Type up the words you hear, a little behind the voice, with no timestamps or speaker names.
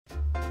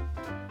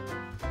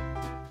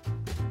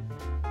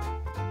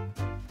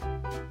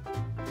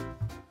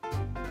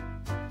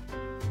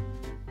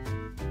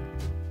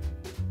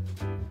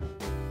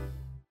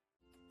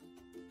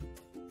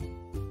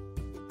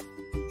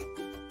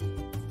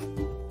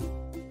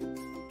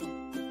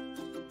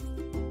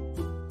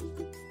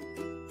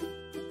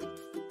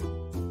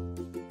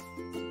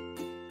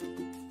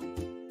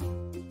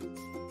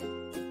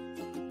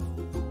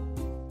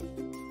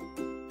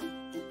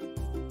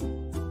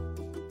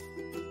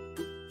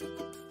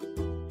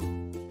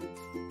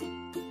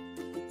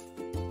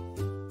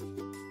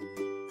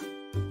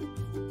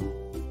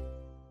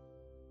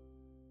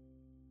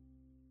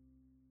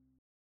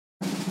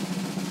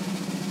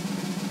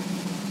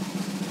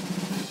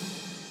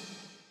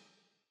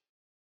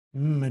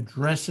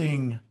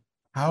Addressing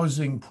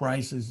housing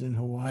prices in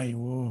Hawaii.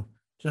 Whoa,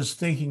 just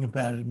thinking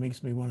about it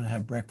makes me want to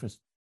have breakfast.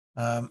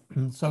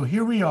 So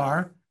here we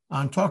are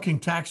on Talking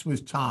Tax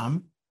with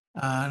Tom,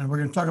 and we're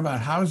going to talk about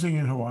housing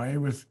in Hawaii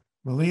with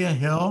Malia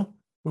Hill,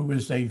 who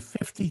is a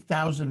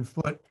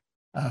 50,000-foot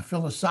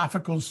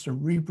philosophical,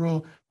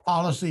 cerebral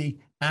policy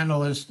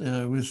analyst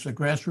with the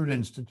Grassroot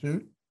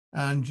Institute,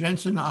 and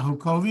Jensen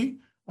Ahukovi,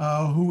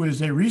 who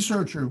is a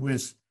researcher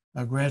with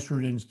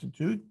Grassroot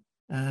Institute.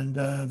 And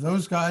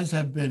those guys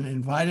have been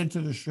invited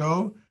to the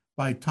show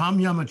by Tom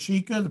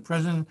Yamachika, the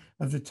president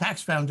of the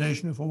Tax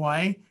Foundation of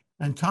Hawaii.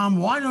 And Tom,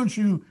 why don't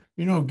you,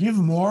 give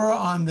more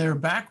on their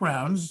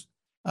backgrounds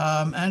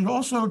and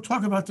also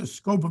talk about the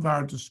scope of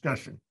our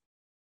discussion?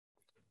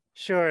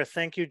 Sure.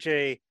 Thank you,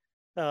 Jay.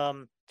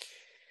 Um,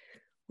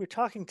 we're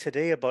talking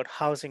today about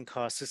housing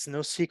costs. It's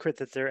no secret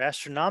that they're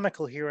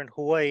astronomical here in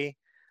Hawaii,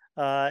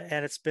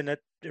 and it's been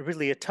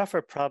really a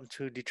tougher problem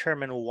to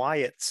determine why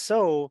it's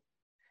so.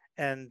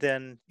 And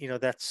then,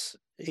 that's,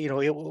 you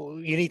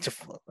need to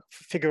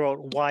figure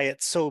out why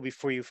it's so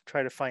before you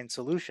try to find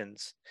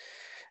solutions,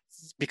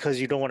 because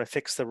you don't want to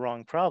fix the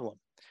wrong problem.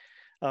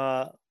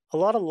 A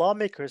lot of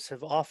lawmakers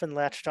have often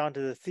latched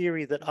onto the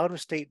theory that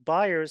out-of-state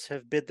buyers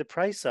have bid the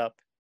price up.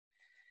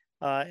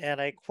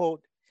 And I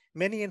quote,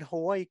 "Many in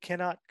Hawaii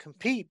cannot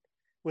compete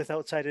with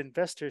outside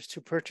investors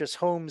to purchase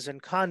homes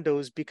and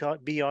condos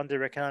beyond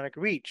their economic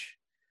reach."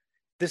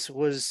 This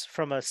was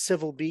from a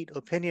Civil Beat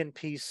opinion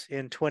piece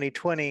in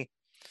 2020,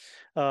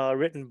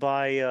 written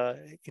by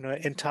an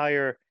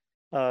entire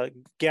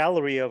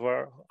gallery of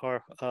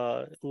our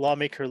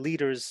lawmaker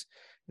leaders,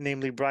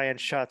 namely Brian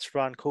Schatz,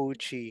 Ron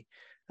Kouchi,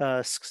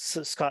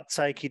 Scott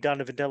Saiki,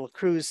 Donovan Dela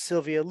Cruz,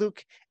 Sylvia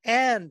Luke,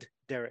 and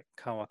Derek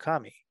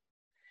Kawakami.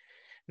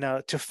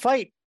 Now, to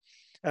fight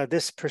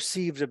this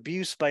perceived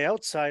abuse by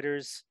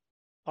outsiders,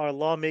 our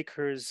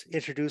lawmakers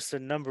introduced a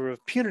number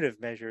of punitive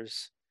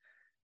measures,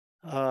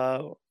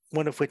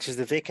 one of which is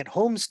the vacant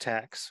homes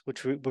tax,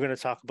 which we're going to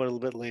talk about a little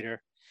bit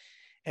later.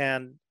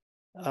 And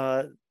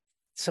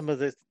some of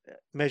the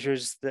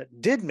measures that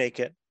did make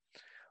it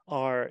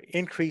are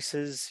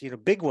increases,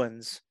 big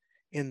ones,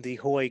 in the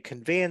Hawaii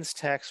conveyance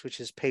tax, which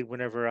is paid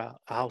whenever a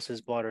house is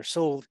bought or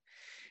sold.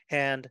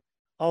 And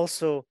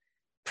also,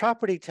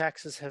 property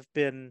taxes have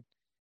been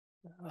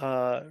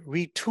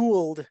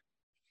retooled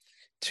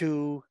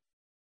to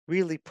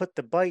really put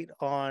the bite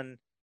on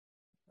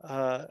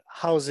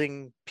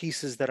housing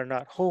pieces that are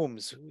not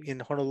homes. In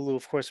Honolulu,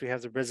 of course, we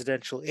have the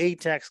residential A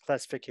tax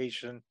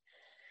classification,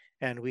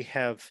 and we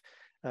have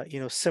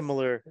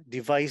similar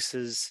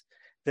devices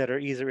that are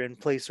either in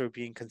place or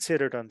being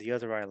considered on the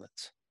other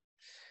islands.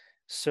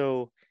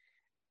 So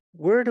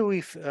where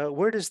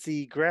does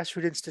the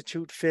Grassroot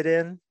Institute fit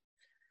in?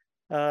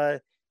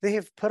 They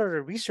have put out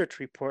a research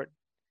report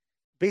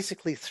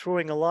basically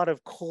throwing a lot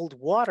of cold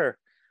water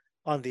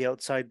on the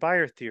outside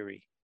buyer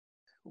theory.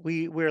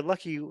 We're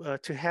lucky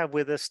to have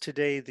with us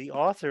today the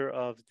author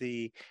of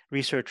the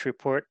research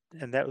report,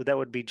 and that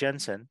would be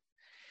Jensen.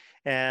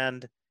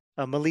 And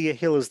Malia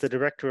Hill is the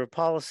director of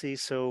policy,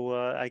 so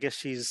I guess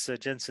she's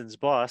Jensen's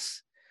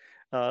boss.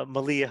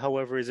 Malia,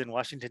 however, is in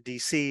Washington,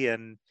 D.C.,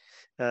 and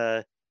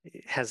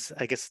has,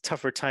 I guess, a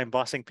tougher time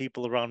bossing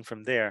people around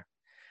from there.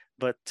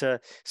 But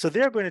so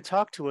they're going to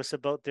talk to us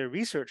about their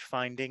research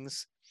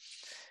findings.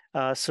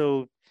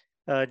 So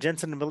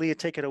Jensen and Malia,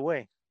 take it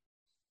away.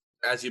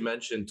 As you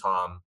mentioned,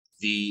 Tom,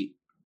 the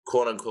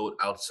quote unquote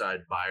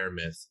outside buyer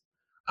myth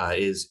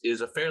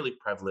is a fairly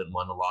prevalent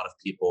one. A lot of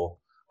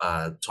people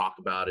talk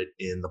about it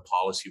in the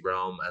policy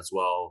realm as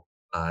well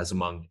as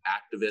among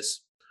activists.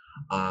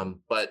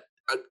 But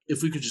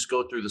if we could just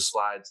go through the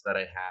slides that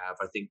I have,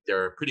 I think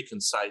they're a pretty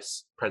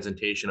concise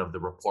presentation of the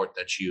report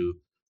that you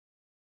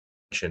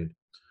mentioned.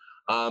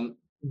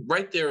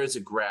 Right there is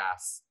a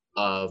graph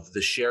of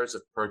the shares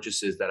of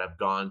purchases that have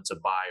gone to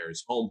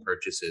buyers, home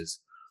purchases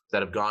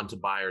that have gone to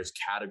buyers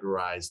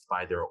categorized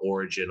by their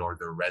origin or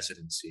their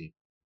residency.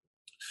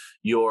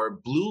 Your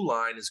blue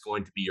line is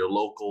going to be your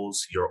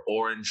locals, your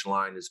orange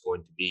line is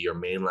going to be your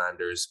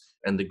mainlanders,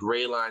 and the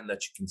gray line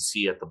that you can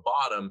see at the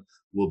bottom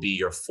will be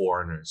your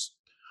foreigners.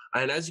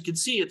 And as you can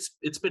see,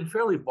 it's been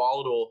fairly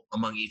volatile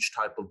among each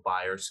type of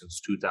buyer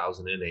since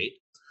 2008.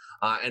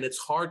 And it's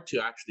hard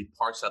to actually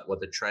parse out what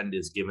the trend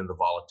is given the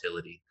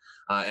volatility.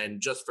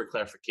 And just for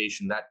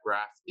clarification, that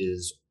graph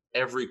is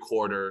every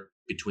quarter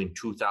between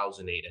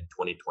 2008 and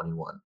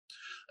 2021.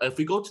 If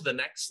we go to the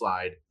next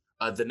slide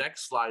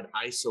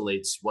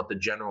isolates what the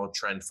general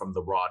trend from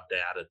the raw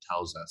data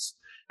tells us.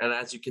 And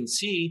as you can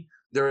see,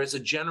 there is a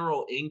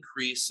general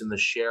increase in the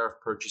share of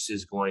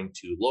purchases going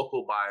to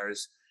local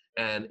buyers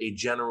and a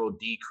general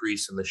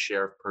decrease in the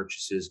share of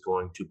purchases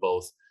going to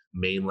both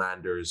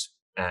mainlanders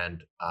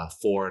and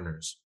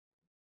foreigners.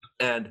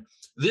 And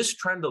this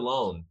trend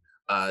alone,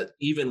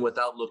 even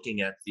without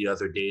looking at the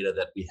other data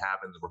that we have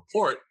in the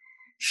report,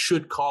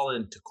 should call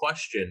into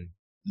question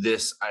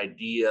this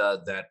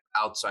idea that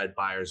outside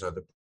buyers are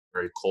the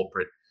primary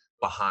culprit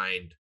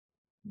behind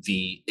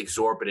the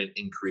exorbitant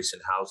increase in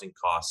housing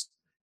costs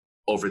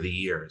over the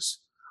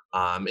years.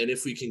 And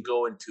if we can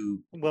go into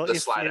Well, the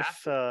if slide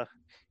after,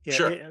 yeah,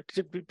 sure.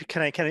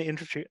 can I kind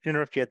of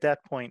interrupt you at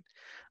that point?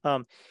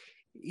 Um,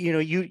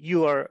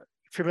 you are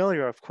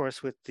familiar, of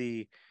course, with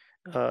the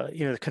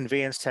the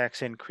conveyance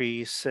tax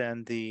increase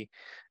and the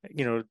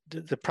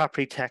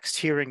property tax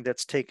tiering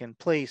that's taken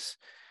place,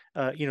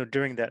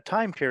 during that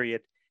time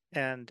period,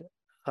 and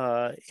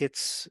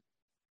it's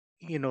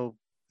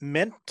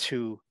meant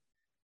to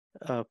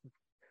uh,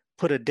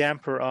 put a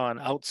damper on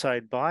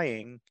outside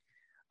buying.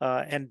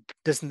 And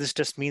doesn't this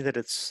just mean that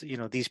it's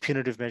these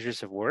punitive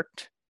measures have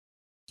worked?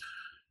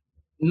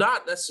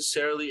 Not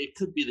necessarily. It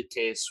could be the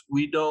case.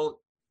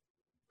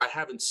 I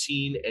haven't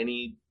seen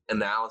any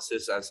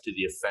analysis as to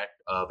the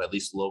effect of at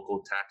least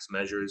local tax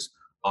measures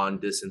on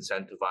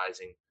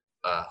disincentivizing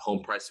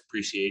home price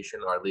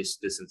appreciation, or at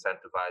least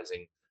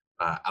disincentivizing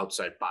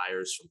outside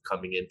buyers from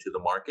coming into the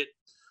market.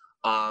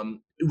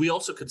 We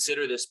also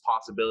consider this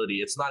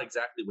possibility. It's not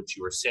exactly what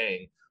you were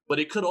saying, but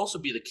it could also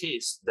be the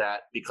case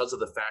that because of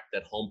the fact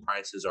that home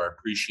prices are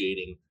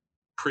appreciating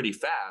pretty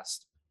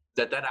fast,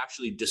 that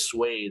actually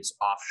dissuades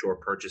offshore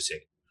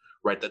purchasing,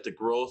 right? That the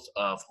growth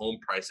of home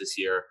prices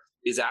here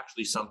is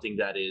actually something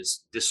that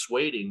is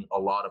dissuading a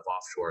lot of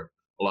offshore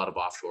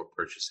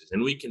purchases,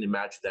 and we can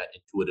imagine that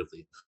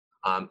intuitively.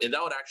 And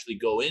that would actually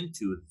go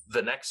into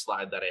the next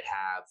slide that I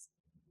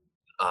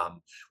have,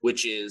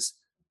 which is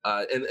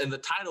and the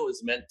title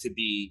is meant to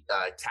be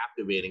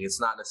captivating.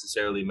 It's not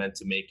necessarily meant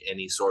to make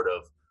any sort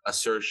of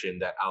assertion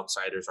that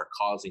outsiders are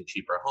causing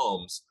cheaper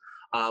homes.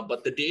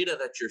 But the data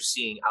that you're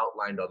seeing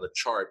outlined on the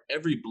chart,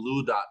 every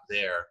blue dot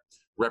there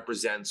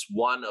represents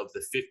one of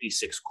the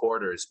 56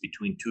 quarters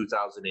between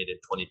 2008 and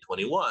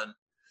 2021.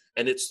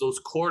 And it's those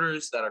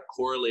quarters that are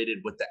correlated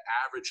with the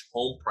average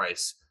home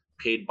price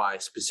paid by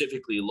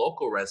specifically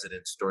local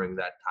residents during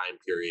that time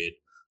period,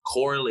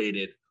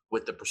 correlated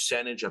with the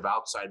percentage of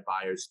outside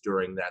buyers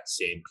during that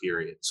same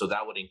period. So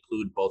that would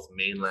include both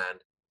mainland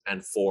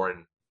and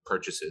foreign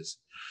purchases.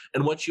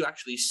 And what you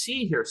actually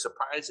see here,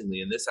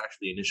 surprisingly, and this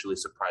actually initially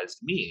surprised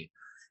me,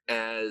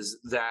 is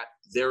that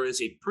there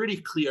is a pretty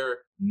clear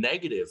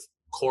negative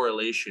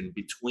correlation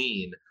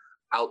between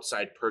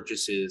outside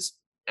purchases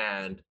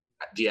and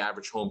the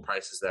average home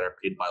prices that are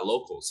paid by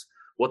locals.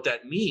 What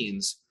that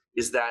means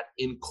is that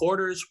in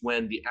quarters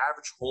when the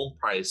average home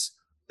price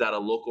that a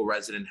local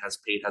resident has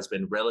paid has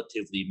been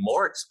relatively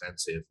more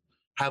expensive,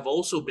 have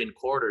also been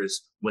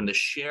quarters when the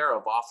share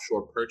of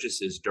offshore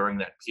purchases during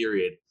that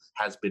period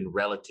has been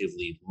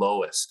relatively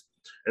lowest.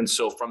 And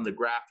so from the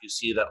graph, you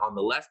see that on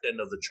the left end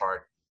of the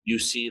chart, you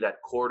see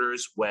that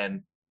quarters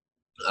when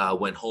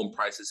home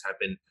prices have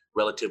been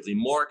relatively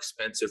more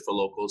expensive for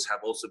locals have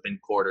also been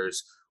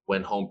quarters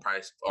when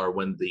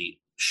when the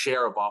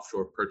share of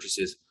offshore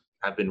purchases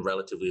have been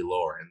relatively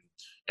lower.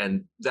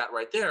 And that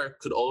right there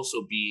could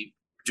also be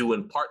due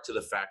in part to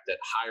the fact that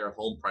higher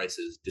home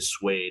prices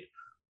dissuade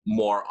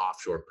more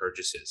offshore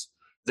purchases.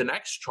 The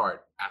next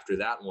chart after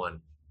that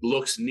one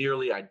looks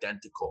nearly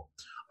identical.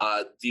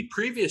 The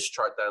previous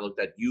chart that I looked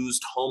at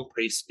used home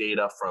price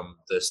data from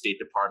the State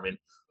Department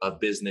of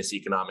Business,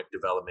 Economic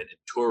Development, and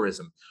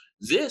Tourism.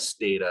 This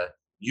data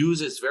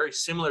uses very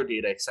similar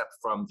data except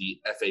from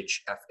the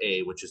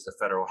FHFA, which is the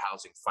Federal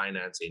Housing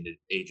Finance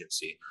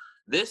Agency.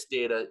 This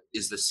data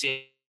is the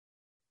same,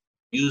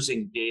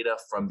 using data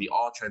from the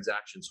All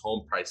Transactions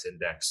Home Price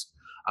Index.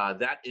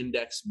 That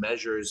index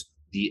measures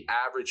the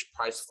average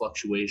price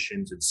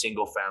fluctuations in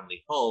single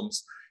family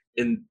homes.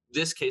 In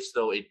this case,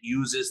 though, it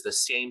uses the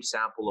same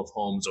sample of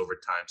homes over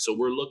time. So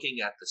we're looking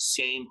at the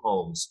same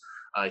homes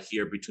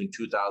here between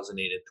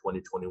 2008 and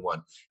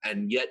 2021.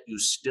 And yet you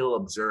still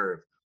observe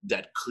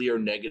that clear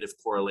negative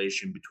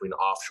correlation between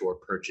offshore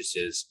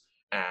purchases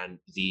and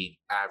the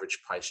average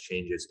price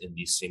changes in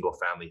these single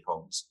family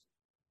homes.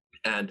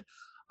 And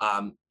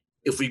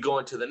if we go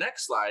into the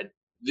next slide,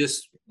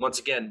 this once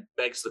again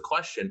begs the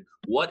question,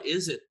 what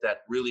is it that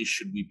really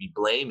should we be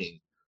blaming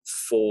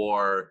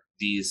for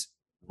these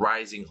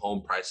rising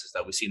home prices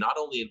that we see not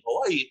only in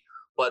Hawaii,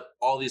 but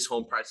all these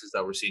home prices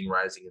that we're seeing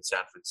rising in San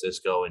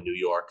Francisco and New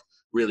York,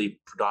 really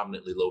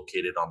predominantly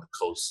located on the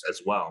coast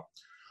as well.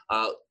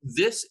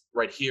 This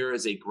right here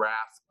is a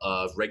graph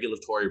of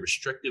regulatory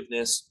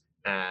restrictiveness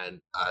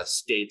and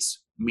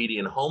states'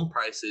 median home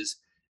prices.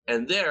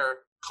 And there,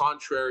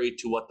 contrary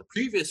to what the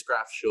previous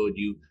graph showed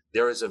you,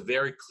 there is a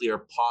very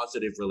clear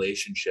positive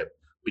relationship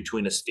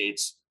between a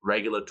state's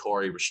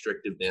regulatory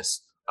restrictiveness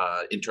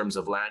in terms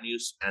of land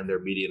use and their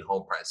median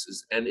home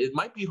prices. And it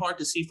might be hard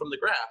to see from the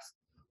graph,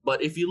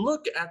 but if you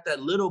look at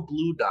that little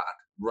blue dot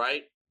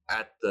right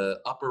at the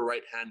upper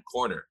right-hand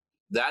corner,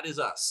 that is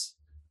us.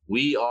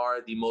 We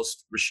are the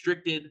most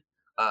restricted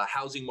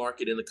housing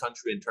market in the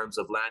country in terms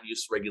of land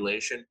use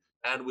regulation,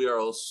 and we are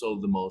also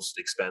the most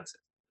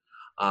expensive.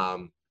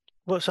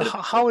 Well, so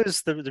how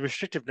is the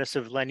restrictiveness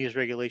of land use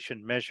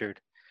regulation measured?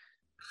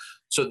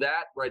 So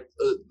that right,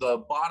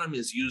 the bottom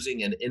is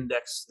using an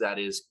index that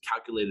is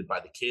calculated by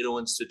the Cato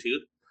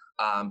Institute,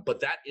 but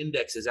that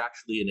index is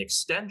actually an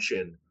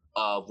extension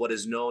of what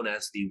is known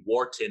as the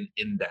Wharton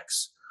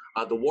Index.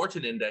 The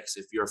Wharton Index,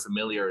 if you're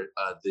familiar,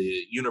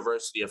 the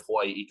University of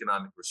Hawaii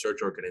Economic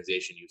Research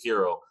Organization,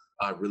 UHERO,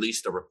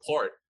 released a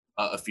report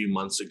a few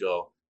months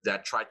ago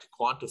that tried to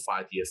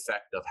quantify the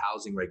effect of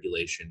housing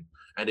regulation.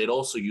 And it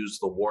also used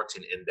the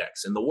Wharton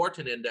Index. And the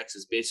Wharton Index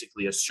is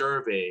basically a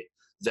survey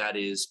that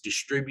is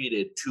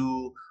distributed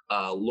to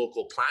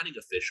local planning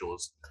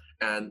officials.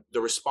 And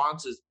the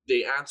responses,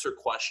 they answer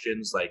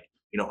questions like,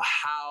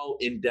 how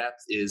in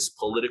depth is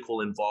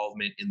political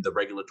involvement in the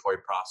regulatory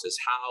process?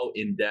 How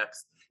in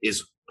depth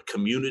is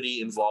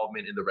community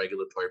involvement in the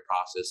regulatory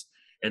process?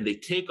 And they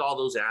take all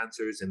those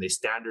answers and they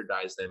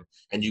standardize them,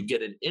 and you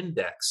get an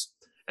index.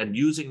 And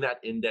using that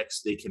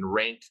index, they can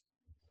rank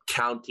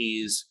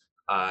counties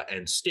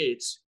and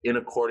states in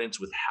accordance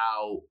with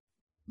how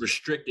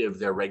restrictive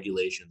their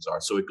regulations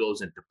are. So it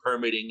goes into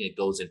permitting, it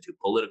goes into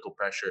political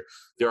pressure.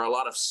 There are a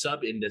lot of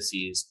sub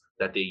indices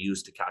that they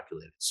use to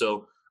calculate it.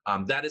 So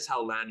that is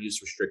how land use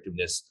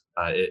restrictiveness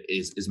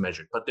is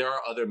measured. But there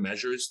are other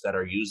measures that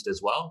are used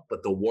as well.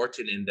 But the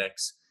Wharton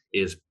Index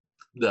is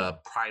the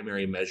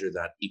primary measure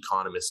that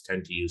economists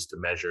tend to use to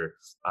measure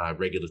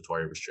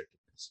regulatory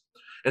restrictiveness.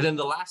 And then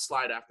the last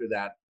slide after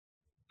that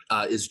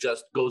is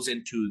just goes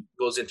into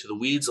the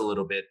weeds a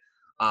little bit.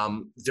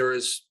 There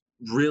is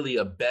really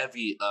a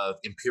bevy of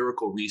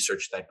empirical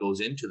research that goes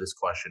into this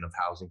question of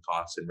housing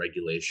costs and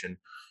regulation.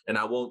 And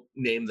I won't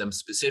name them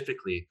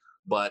specifically,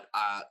 but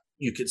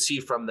you can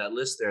see from that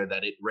list there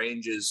that it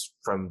ranges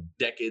from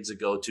decades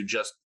ago to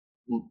just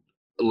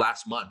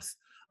last month.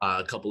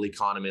 A couple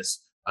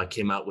economists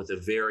came out with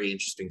a very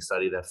interesting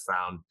study that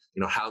found,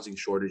 housing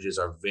shortages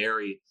are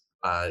very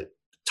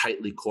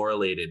tightly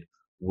correlated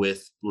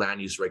with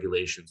land use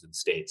regulations in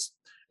states.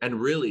 And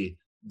really,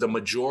 the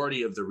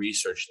majority of the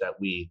research that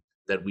we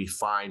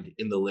find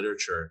in the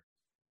literature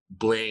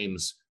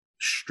blames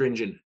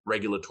stringent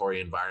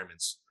regulatory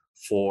environments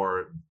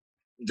for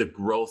the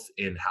growth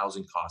in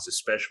housing costs,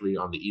 especially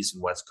on the East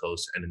and West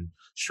Coast and in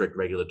strict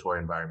regulatory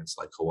environments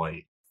like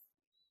Hawaii.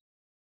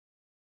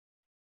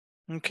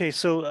 Okay,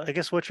 so I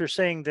guess what you're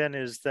saying then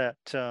is that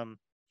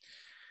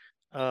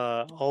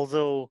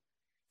although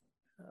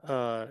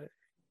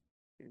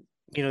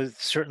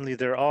certainly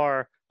there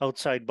are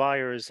outside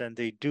buyers and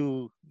they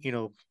do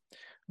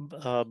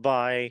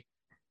buy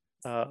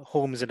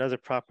homes and other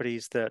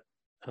properties that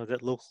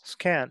locals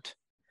can't,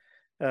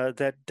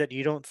 that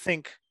you don't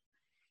think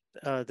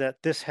that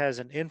this has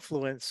an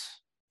influence,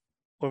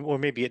 or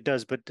maybe it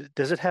does, but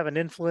does it have an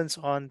influence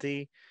on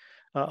the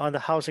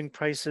housing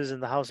prices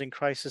and the housing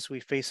crisis we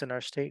face in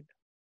our state?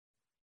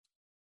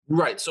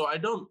 Right. So I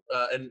don't,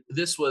 and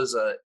this was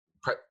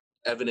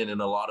evident in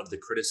a lot of the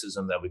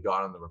criticism that we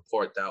got on the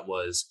report. That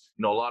was,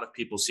 a lot of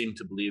people seem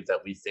to believe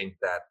that we think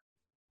that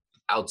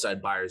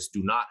outside buyers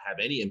do not have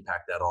any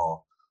impact at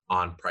all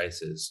on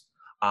prices.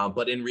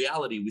 But in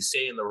reality, we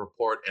say in the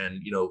report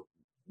and,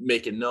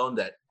 make it known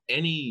that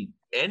any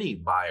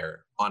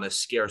buyer on a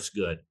scarce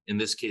good, in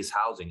this case,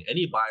 housing,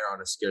 any buyer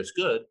on a scarce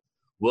good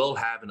will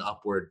have an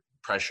upward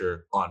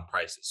pressure on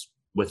prices,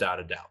 without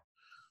a doubt.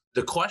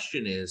 The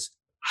question is,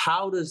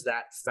 how does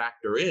that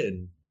factor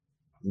in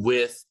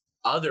with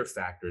other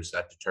factors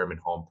that determine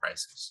home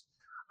prices?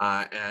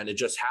 And it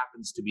just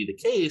happens to be the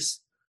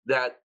case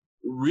that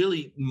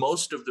really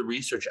most of the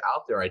research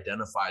out there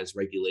identifies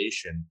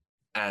regulation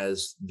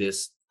as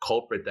this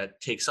culprit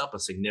that takes up a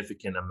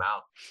significant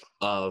amount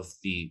of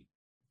the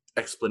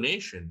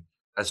explanation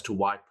as to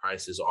why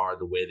prices are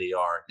the way they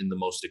are in the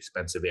most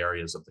expensive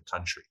areas of the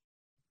country.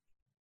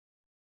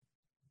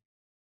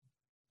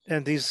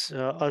 And these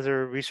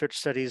other research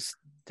studies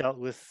dealt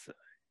with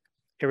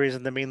areas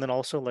in the mainland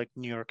also, like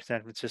New York,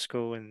 San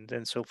Francisco,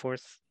 and so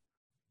forth?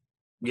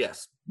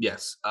 Yes.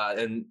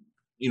 And,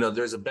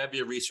 there's a bevy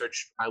of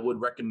research. I would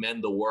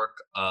recommend the work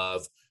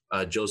of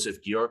Joseph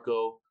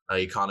Giorco,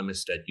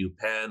 economist at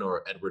UPenn,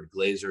 or Edward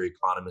Glaser,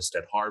 economist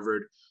at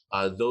Harvard.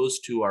 Those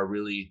two are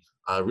really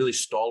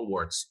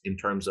stalwarts in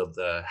terms of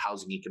the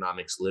housing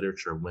economics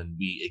literature when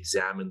we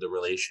examine the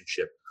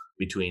relationship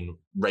between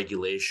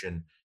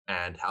regulation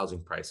and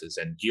housing prices.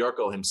 And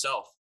Giorco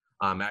himself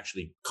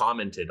actually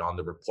commented on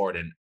the report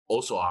and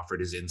also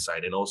offered his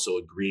insight and also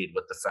agreed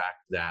with the fact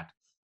that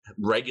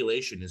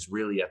regulation is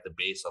really at the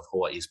base of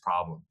Hawaii's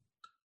problem.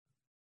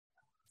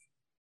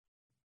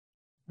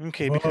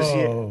 Okay, because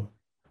Whoa.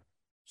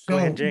 Go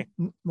ahead, Jay.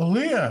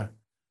 Malia,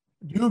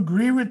 do you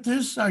agree with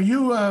this? Are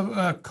you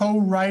a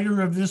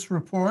co-writer of this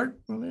report,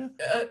 Malia?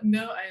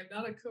 No, I am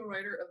not a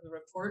co-writer of the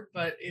report,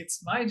 but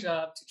it's my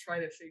job to try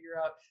to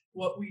figure out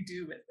what we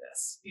do with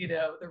this.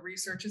 The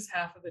research is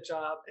half of the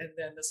job, and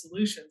then the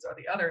solutions are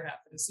the other half.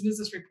 And as soon as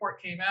this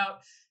report came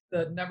out,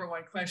 the number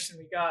one question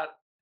we got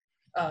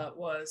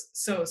was,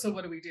 so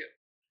what do we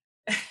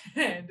do?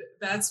 And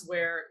that's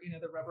where,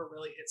 the rubber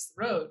really hits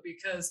the road,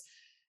 because,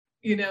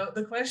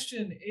 the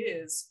question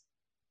is,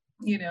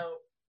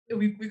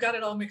 we've got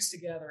it all mixed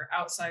together,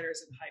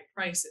 outsiders and high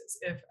prices.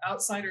 If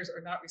outsiders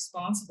are not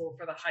responsible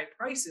for the high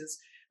prices,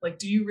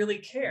 do you really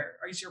care?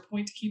 Or is your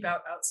point to keep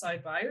out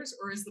outside buyers,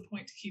 or is the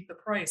point to keep the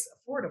price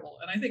affordable?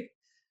 And I think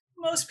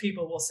most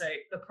people will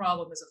say the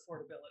problem is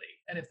affordability.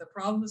 And if the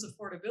problem is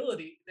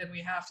affordability, then we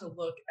have to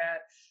look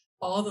at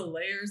all the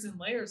layers and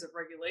layers of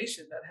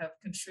regulation that have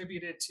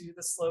contributed to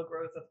the slow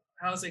growth of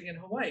housing in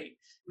Hawaii.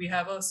 We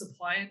have a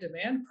supply and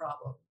demand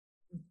problem,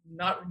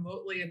 not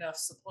remotely enough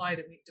supply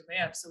to meet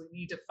demand. So we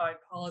need to find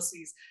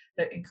policies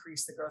that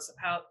increase the growth of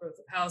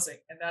housing.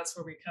 And that's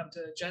where we come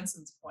to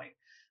Jensen's point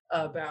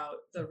about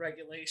the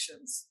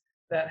regulations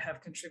that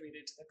have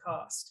contributed to the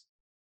cost.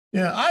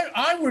 Yeah,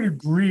 I would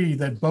agree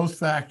that both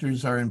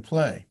factors are in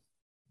play.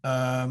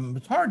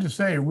 It's hard to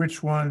say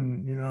which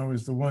one,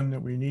 is the one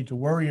that we need to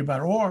worry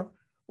about,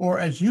 or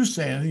as you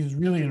say, I think it's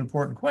really an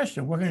important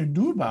question. What are we going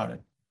to do about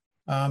it?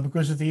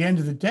 Because at the end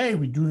of the day,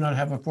 we do not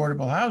have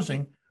affordable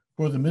housing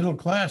for the middle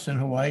class in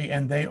Hawaii,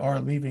 and they are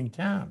leaving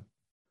town.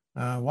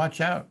 Watch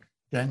out,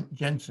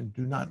 Jensen,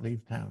 do not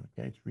leave town.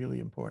 Okay, it's really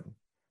important.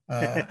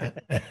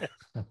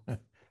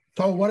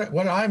 So I want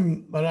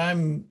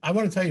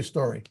to tell you a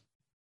story.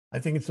 I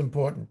think it's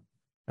important.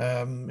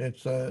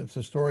 It's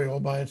a story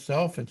all by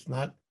itself. It's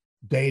not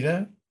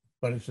data,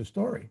 but it's a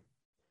story.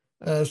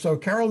 So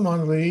Carol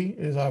Monley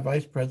is our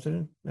vice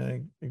president,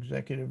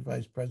 executive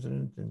vice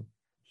president and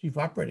chief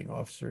operating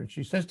officer. And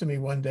she says to me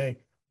one day,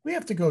 we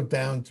have to go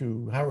down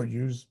to Howard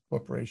Hughes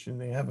Corporation.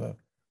 They have a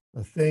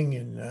thing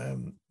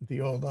in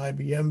the old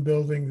IBM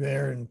building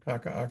there in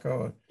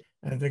Kaka'ako.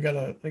 And they got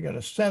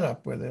a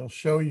setup where they'll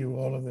show you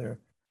all of their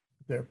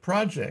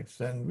projects,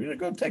 and we're gonna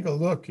go take a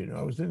look. It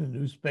was in the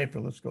newspaper.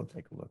 Let's go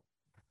take a look.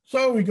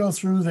 So we go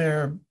through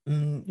their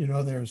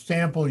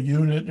sample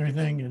unit and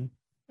everything,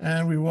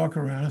 and we walk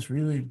around. It's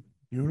really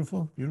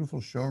beautiful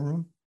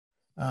showroom,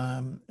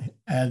 and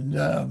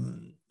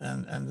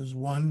there's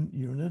one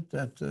unit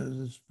that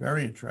is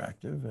very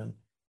attractive,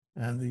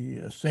 and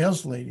the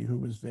sales lady who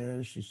was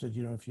there, she said,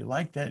 if you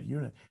like that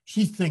unit,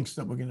 she thinks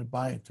that we're going to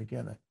buy it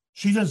together.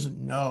 She doesn't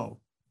know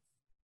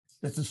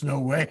that there's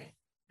no way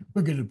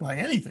we're going to buy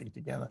anything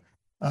together.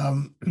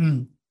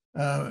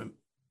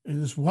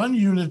 There's one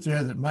unit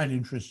there that might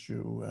interest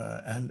you,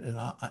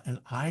 and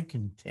I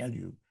can tell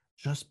you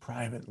just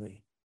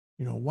privately,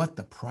 what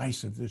the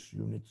price of this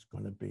unit's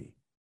going to be.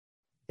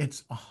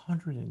 It's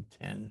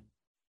 $110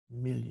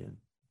 million,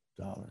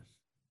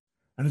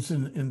 and it's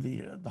in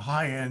the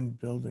high-end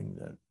building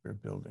that we're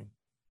building.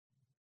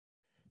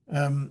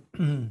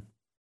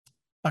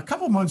 A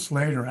couple months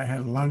later, I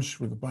had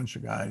lunch with a bunch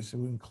of guys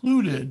who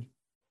included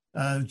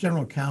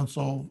general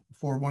counsel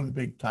for one of the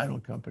big title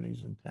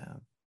companies in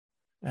town.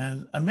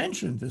 And I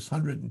mentioned this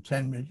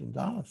 $110 million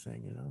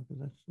thing, because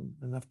that's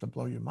enough to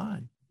blow your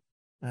mind.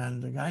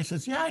 And the guy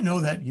says, yeah, I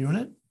know that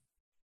unit.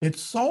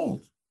 It's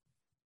sold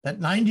at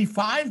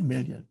 $95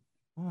 million.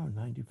 Oh,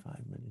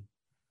 $95 million.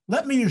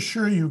 Let me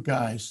assure you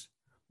guys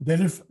that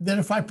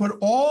if I put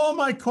all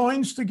my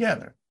coins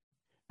together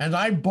and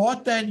I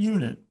bought that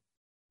unit,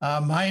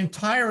 my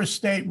entire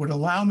estate would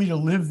allow me to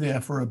live there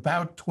for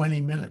about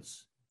 20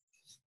 minutes.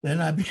 Then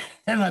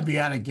I'd be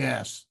out of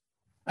gas.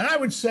 And I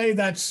would say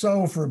that's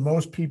so for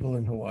most people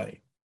in Hawaii.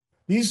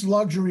 These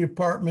luxury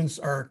apartments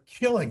are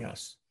killing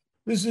us.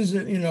 This is,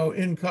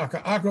 in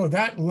Kaka'ako,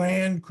 that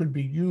land could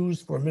be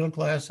used for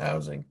middle-class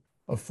housing,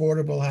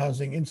 affordable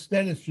housing.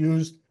 Instead, it's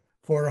used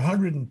for a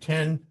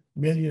 $110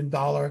 million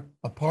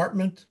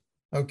apartment,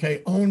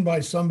 okay, owned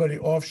by somebody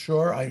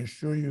offshore, I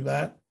assure you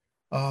that,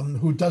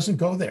 who doesn't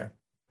go there,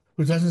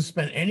 who doesn't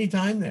spend any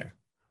time there,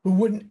 who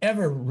wouldn't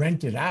ever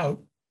rent it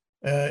out.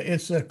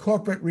 It's a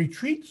corporate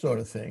retreat sort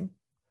of thing.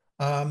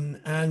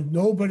 And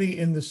nobody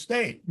in the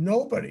state,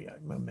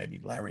 maybe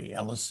Larry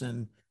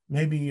Ellison,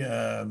 maybe,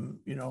 the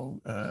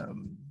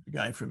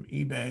guy from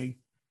eBay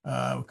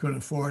could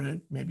afford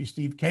it. Maybe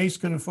Steve Case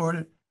could afford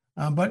it,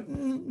 but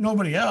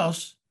nobody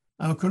else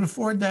could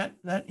afford that,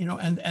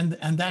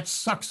 and that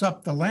sucks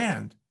up the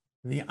land,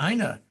 the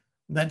Aina,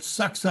 that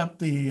sucks up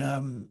the,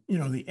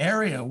 the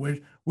area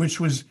which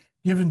was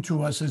given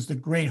to us as the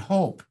great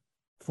hope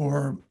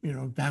for,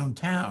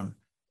 downtown,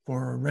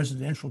 for a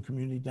residential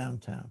community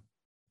downtown.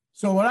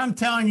 So what I'm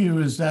telling you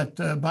is that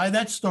by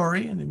that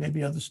story, and there may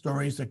be other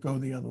stories that go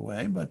the other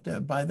way,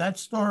 but by that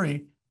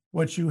story,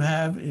 what you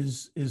have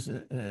is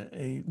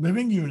a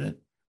living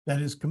unit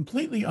that is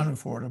completely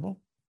unaffordable,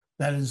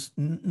 that is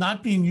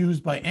not being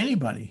used by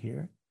anybody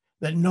here,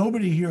 that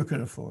nobody here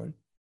could afford.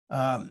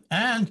 I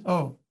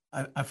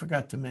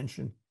forgot to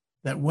mention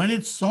that when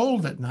it's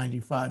sold at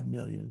 $95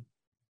 million,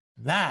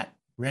 that,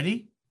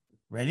 ready,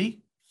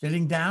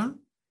 sitting down,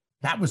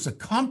 that was a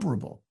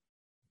comparable,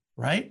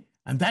 right?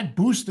 And that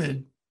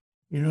boosted,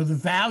 the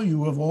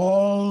value of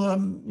all,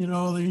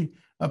 the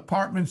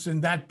apartments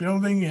in that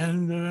building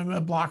and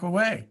a block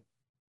away.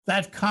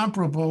 That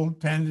comparable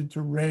tended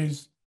to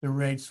raise the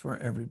rates for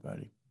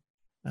everybody.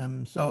 I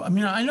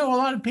know a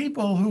lot of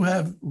people who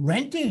have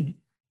rented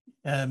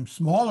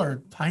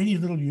smaller, tiny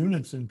little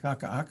units in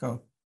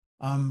Kaka'ako,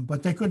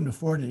 but they couldn't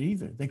afford it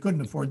either. They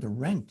couldn't afford the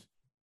rent.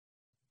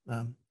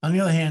 On the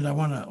other hand, I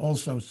want to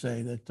also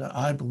say that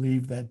I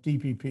believe that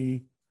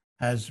DPP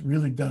has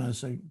really done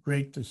us a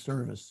great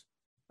disservice,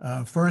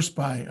 first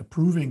by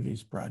approving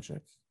these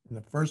projects in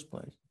the first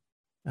place,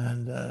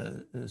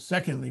 And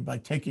secondly, by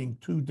taking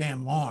too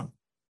damn long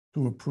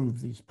to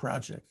approve these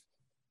projects.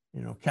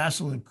 You know,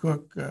 Castle and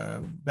Cook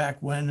back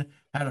when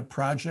had a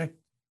project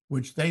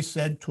which they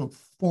said took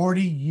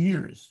 40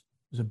 years.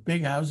 It was a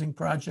big housing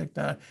project,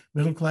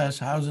 middle class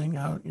housing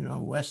out, you know,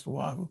 West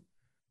Oahu.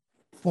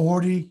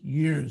 40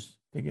 years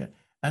to get.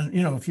 And,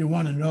 you know, if you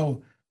want to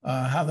know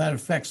how that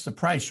affects the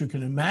price, you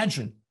can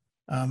imagine,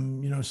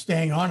 you know,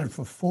 staying on it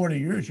for 40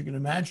 years, you can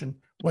imagine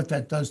what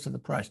that does to the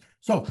price.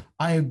 So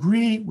I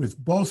agree with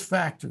both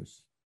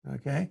factors,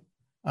 okay?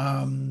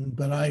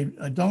 But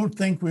I don't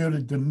think we ought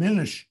to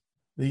diminish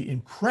the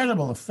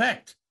incredible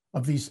effect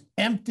of these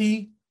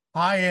empty,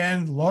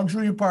 high-end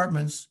luxury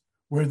apartments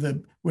where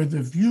the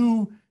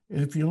view,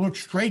 if you look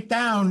straight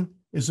down,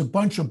 is a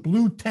bunch of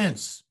blue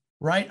tents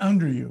right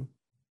under you,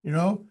 you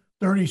know,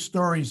 30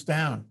 stories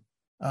down.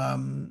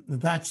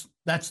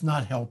 That's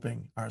not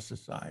helping our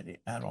society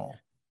at all.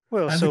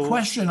 Well, And so the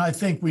question I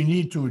think we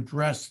need to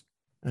address,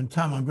 and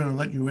Tom, I'm going to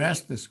let you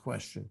ask this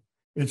question.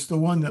 It's the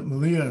one that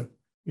Malia,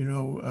 you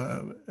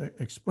know,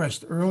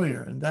 expressed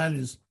earlier, and that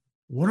is,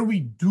 what do we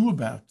do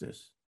about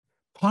this?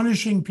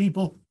 Punishing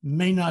people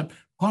may not,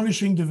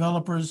 punishing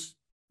developers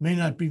may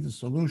not be the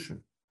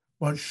solution,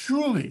 but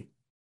surely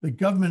the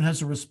government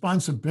has a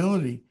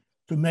responsibility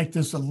to make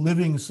this a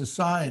living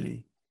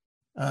society,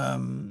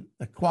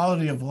 a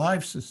quality of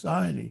life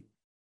society.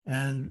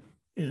 And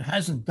it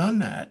hasn't done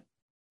that,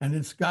 and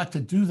it's got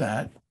to do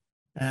that.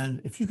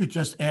 And if you could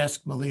just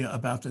ask Malia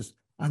about this,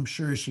 I'm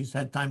sure she's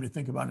had time to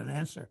think about an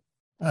answer.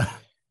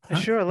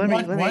 sure, let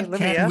me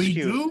can ask we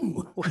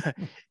you.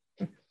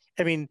 do?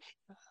 I mean,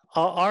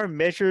 are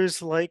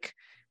measures like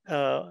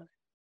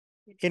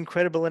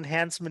incredible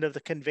enhancement of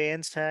the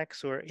conveyance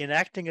tax or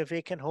enacting a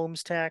vacant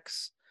homes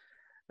tax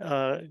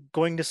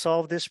going to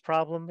solve this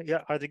problem?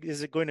 Yeah,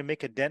 is it going to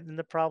make a dent in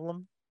the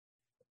problem?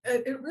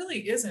 It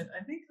really isn't.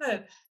 I think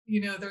that,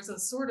 you know, there's a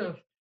sort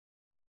of,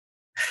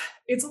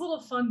 it's a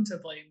little fun to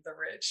blame the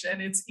rich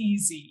and it's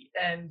easy.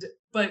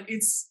 But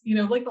it's, you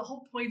know, like the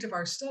whole point of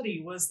our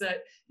study was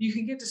that you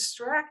can get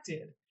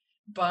distracted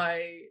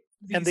by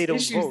And these they don't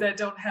issues vote. that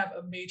don't have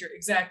a major,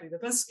 exactly. The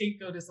best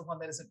scapegoat is the one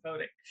that isn't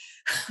voting.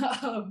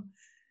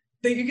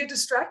 That you get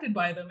distracted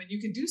by them and you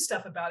can do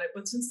stuff about it.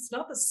 But since it's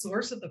not the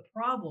source of the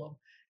problem,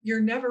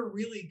 you're never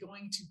really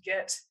going to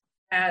get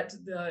at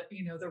the,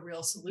 you know, the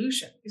real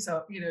solution.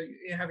 So, you know,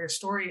 you have your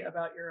story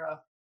about your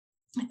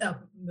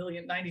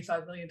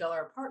 $95 million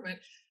apartment.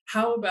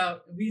 How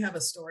about we have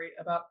a story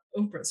about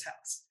Oprah's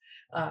house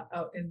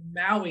out in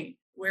Maui,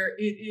 where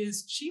it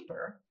is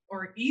cheaper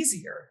or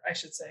easier, I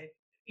should say,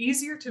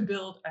 easier to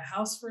build a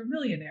house for a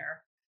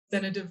millionaire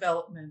than a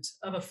development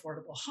of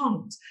affordable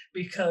homes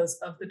because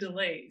of the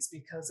delays,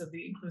 because of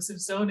the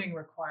inclusive zoning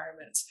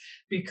requirements,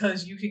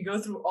 because you can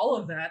go through all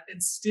of that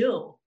and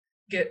still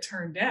get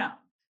turned down.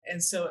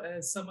 And so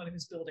as someone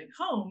who's building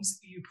homes,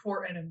 you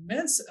pour an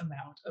immense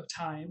amount of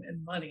time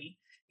and money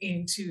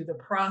into the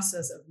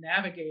process of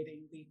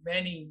navigating the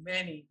many,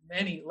 many,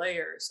 many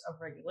layers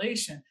of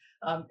regulation.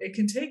 It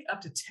can take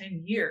up to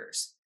 10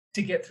 years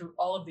to get through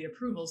all of the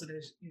approvals. And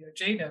as you know,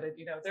 Jay noted,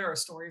 you know, there are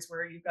stories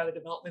where you've got a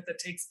development that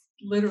takes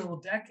literal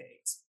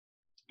decades.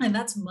 And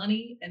that's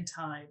money and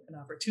time and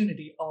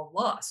opportunity all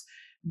lost.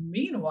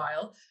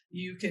 Meanwhile,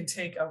 you can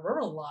take a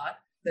rural lot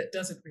that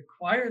doesn't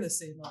require the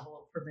same level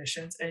of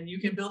permissions and you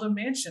can build a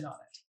mansion on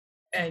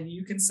it and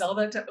you can sell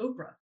that to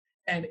Oprah.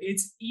 And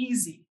it's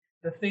easy.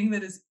 The thing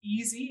that is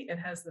easy and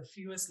has the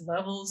fewest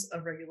levels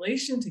of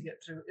regulation to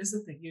get through is the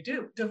thing you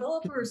do.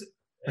 Developers.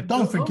 But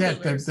don't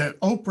forget that the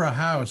Oprah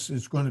house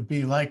is going to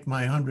be like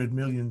my $100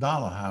 million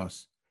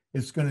house.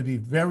 It's going to be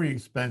very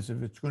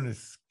expensive. It's going to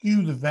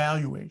skew the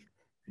valuation.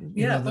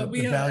 But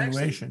we have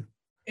valuation.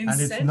 And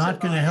it's not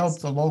going to help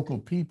the local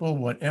people,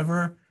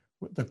 whatever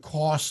the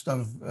cost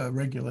of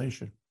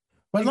regulation.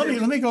 But let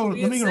me go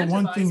to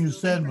one thing you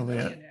said,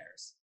 Malia.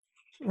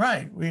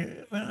 Right.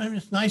 I mean,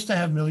 it's nice to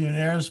have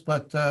millionaires,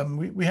 but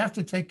we have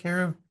to take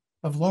care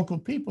of local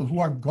people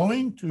who are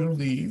going to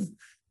leave.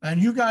 And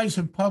you guys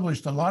have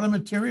published a lot of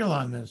material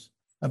on this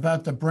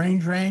about the brain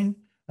drain,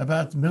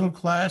 about the middle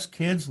class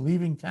kids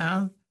leaving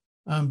town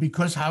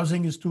because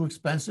housing is too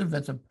expensive.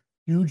 That's a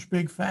huge,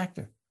 big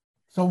factor.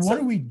 So what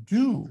do we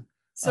do?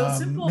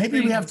 Maybe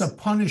we have to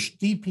punish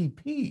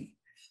DPP.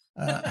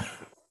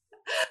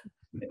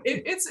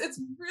 It's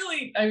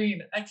really, I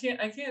mean, I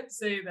can't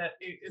say that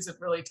it isn't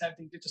really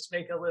tempting to just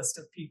make a list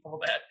of people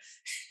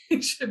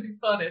that should be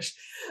punished.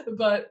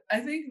 But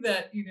I think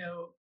that, you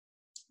know,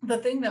 the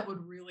thing that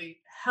would really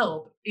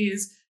help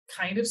is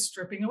kind of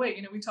stripping away.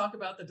 You know, we talk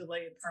about the delay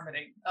in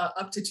permitting,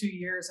 up to 2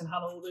 years in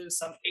Honolulu,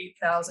 some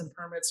 8,000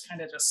 permits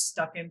kind of just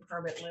stuck in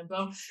permit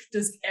limbo.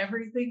 Does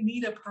everything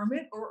need a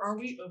permit or are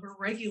we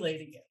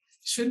over-regulating it?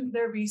 Shouldn't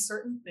there be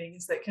certain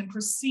things that can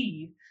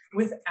proceed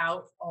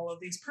without all of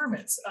these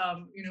permits?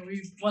 You know,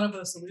 one of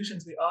the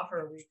solutions we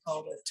offer, we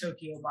call the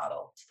Tokyo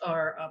model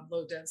or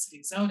low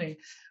density zoning,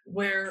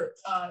 where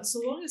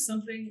so long as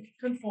something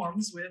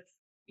conforms with,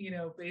 you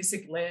know,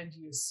 basic land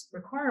use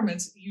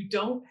requirements, you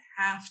don't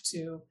have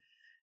to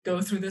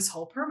go through this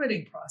whole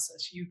permitting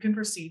process. You can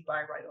proceed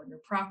by right on your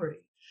property.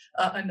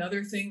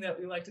 Another thing that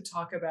we like to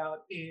talk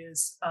about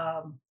is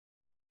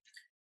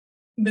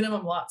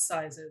minimum lot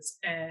sizes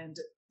and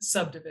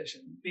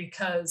subdivision,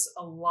 because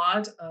a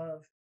lot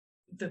of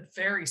the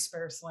very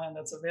sparse land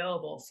that's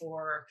available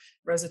for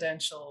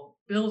residential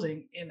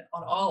building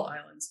on all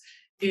islands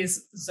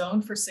is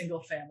zoned for single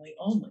family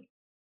only.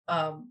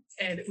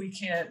 And you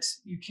can't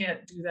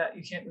do that.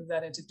 You can't move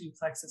that into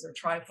duplexes or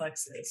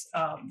triplexes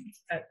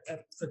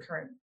at the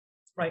current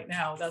right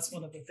now. That's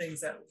one of the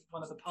things that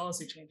one of the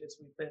policy changes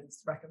we've been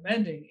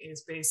recommending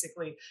is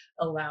basically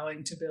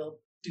allowing to build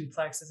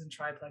duplexes and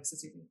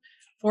triplexes, even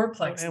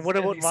fourplexes. And what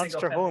in about these monster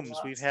single-family homes?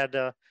 We've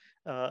lots.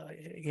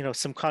 had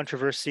some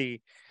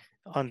controversy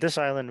on this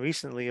island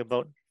recently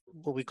about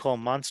what we call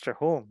monster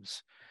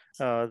homes.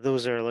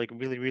 Those are like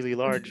really, really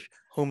large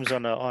homes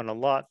on a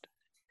lot.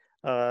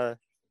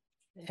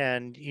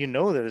 And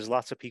there's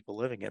lots of people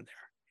living in there.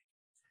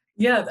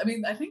 Yeah, I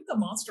mean, I think the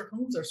monster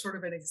homes are sort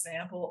of an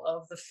example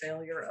of the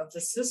failure of the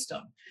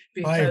system.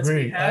 I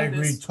agree. I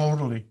agree this,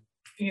 totally.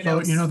 you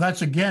know,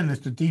 That's again,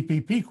 it's the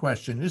DPP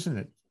question, isn't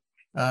it?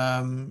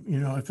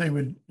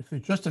 If they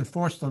just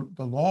enforce the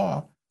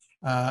law,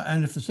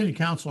 and if the city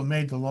council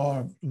made the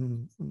law,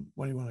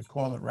 what do you want to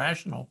call it,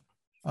 rational,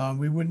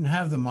 we wouldn't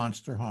have the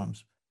monster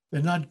homes.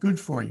 They're not good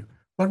for you.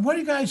 But what do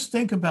you guys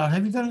think about,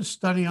 have you done a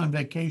study on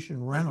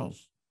vacation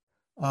rentals?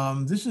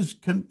 This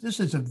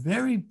is a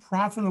very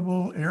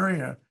profitable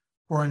area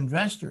for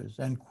investors,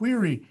 and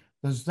query,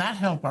 does that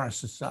help our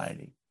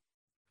society?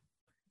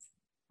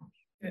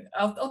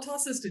 I'll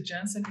toss this to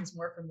Jensen, who's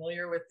more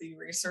familiar with the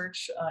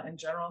research in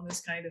general on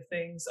this kind of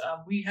things.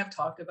 We have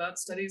talked about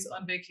studies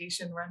on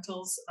vacation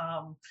rentals,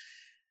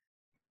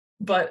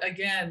 but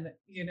again,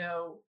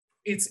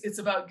 it's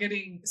about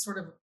getting sort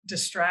of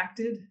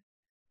distracted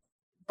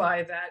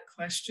by that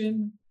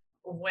question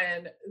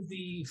when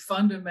the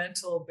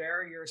fundamental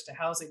barriers to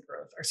housing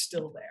growth are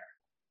still there.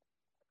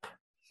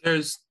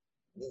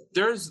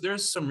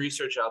 There's some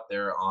research out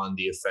there on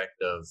the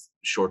effect of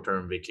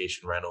short-term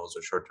vacation rentals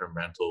or short-term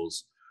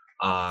rentals.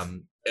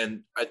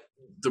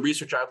 The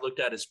research I've looked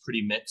at is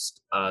pretty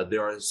mixed.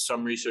 There are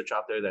some research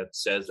out there that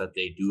says that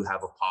they do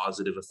have a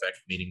positive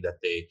effect, meaning that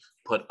they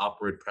put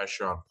upward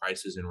pressure on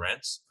prices and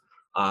rents.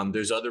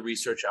 There's other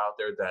research out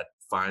there that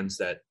finds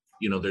that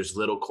there's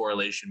little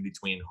correlation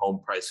between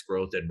home price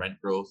growth and rent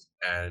growth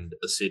and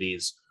a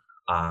city's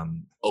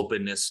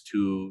openness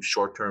to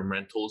short-term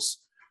rentals.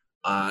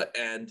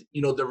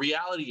 The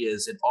reality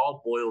is it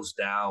all boils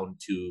down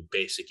to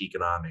basic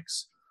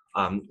economics.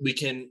 We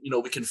can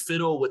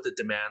fiddle with the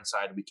demand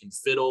side. We can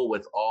fiddle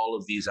with all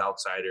of these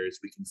outsiders.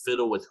 We can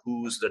fiddle with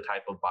who's the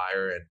type of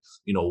buyer and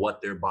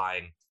what they're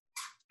buying.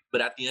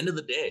 But at the end of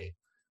the day,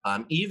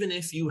 even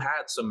if you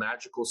had some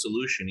magical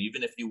solution,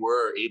 even if you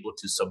were able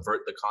to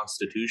subvert the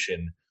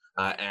Constitution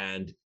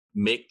and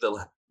make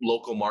the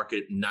local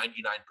market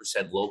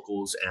 99%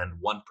 locals and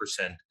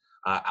 1%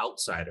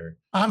 outsider,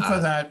 I'm for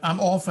that. I'm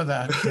all for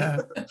that.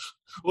 Yeah.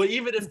 Well,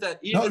 even if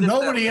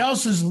nobody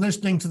else is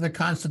listening to the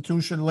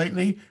Constitution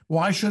lately,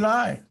 why should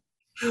I?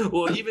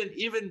 Well,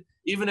 even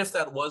if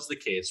that was the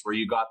case, where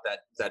you got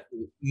that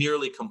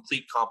nearly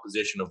complete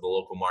composition of the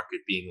local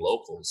market being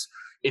locals,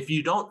 if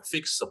you don't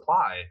fix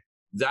supply,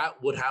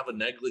 that would have a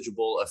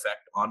negligible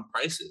effect on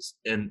prices,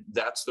 and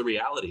that's the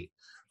reality.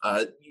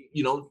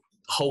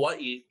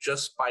 Hawaii,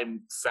 just by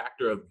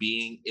factor of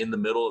being in the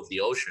middle of the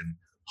ocean,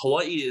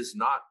 Hawaii is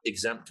not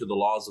exempt to the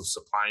laws of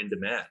supply and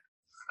demand.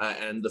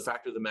 And the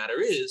fact of the matter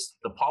is,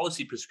 the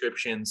policy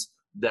prescriptions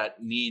that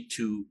need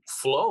to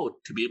flow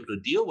to be able to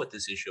deal with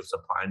this issue of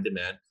supply and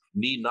demand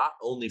need not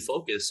only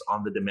focus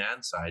on the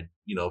demand side,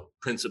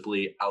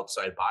 principally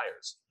outside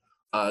buyers.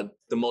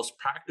 The most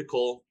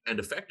practical and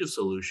effective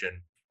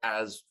solution,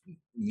 as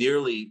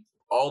nearly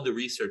all the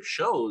research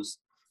shows,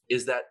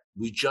 is that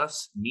we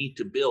just need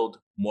to build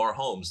more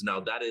homes.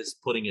 Now, that is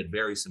putting it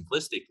very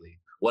simplistically.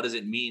 What does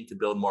it mean to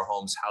build more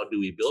homes? How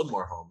do we build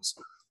more homes?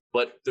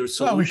 But there's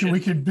solutions. Well, we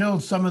could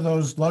build some of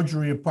those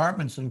luxury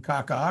apartments in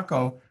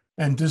Kaka'ako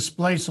and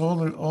displace all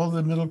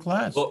the middle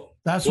class.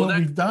 That's what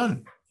we've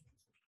done.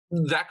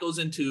 That goes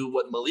into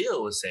what Malia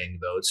was saying,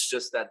 though. It's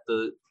just that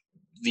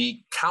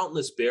the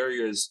countless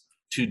barriers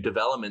to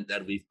development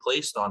that we've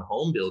placed on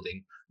home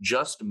building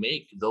just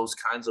make those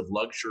kinds of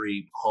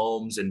luxury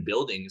homes and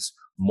buildings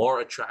more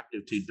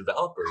attractive to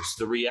developers.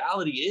 The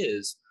reality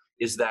is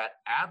that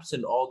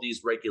absent all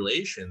these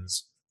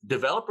regulations,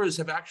 developers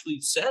have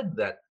actually said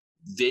that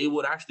they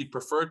would actually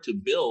prefer to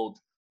build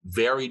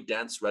very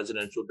dense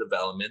residential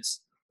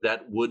developments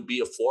that would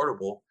be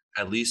affordable,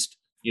 at least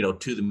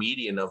to the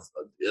median of,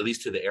 at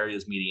least to the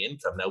area's median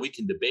income. Now, we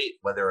can debate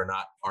whether or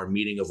not our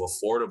meaning of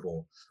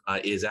affordable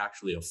is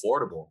actually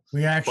affordable.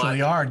 We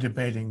actually are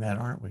debating that,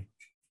 aren't we?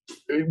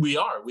 We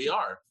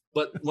are.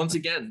 But once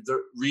again,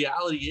 the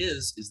reality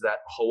is that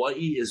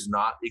Hawaii is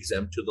not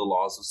exempt to the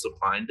laws of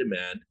supply and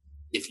demand.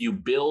 If you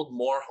build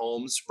more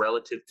homes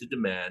relative to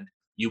demand,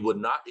 you would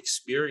not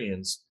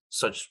experience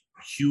such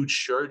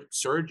huge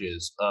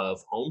surges of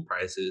home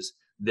prices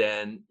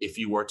than if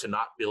you were to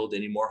not build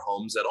any more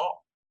homes at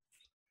all.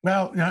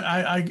 Well,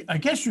 I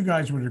guess you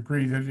guys would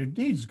agree that it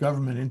needs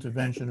government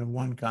intervention of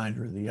one kind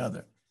or the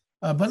other.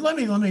 But let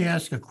me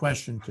ask a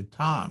question to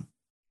Tom,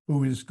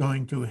 who is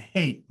going to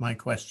hate my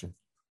question.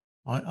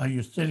 Are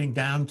you sitting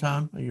down,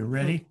 Tom? Are you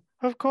ready?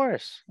 Of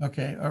course.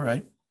 Okay, all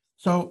right.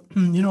 So,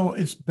 you know,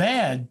 it's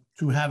bad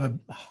to have a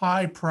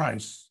high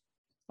price,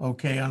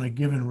 okay, on a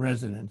given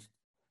residence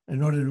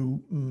in order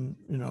to,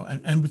 you know,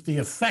 and with the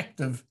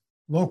effect of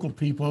local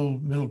people,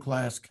 middle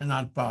class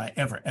cannot buy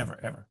ever, ever,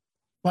 ever.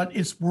 But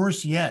it's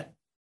worse yet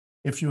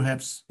if you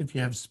have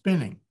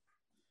spinning,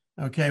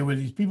 okay, where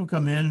these people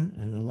come in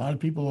and a lot of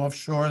people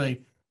offshore, they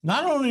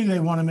not only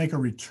they want to make a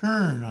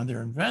return on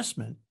their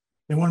investment,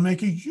 they want to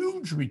make a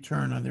huge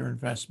return on their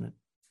investment.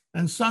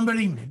 And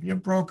somebody, maybe a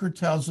broker,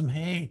 tells them,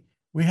 "Hey,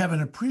 we have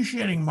an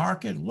appreciating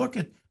market. Look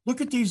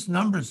at these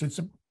numbers. It's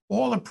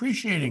all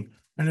appreciating.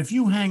 And if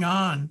you hang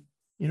on,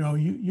 you know,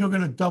 you're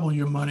going to double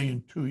your money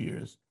in 2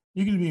 years.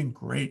 You're going to be in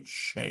great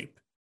shape."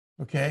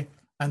 Okay.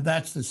 And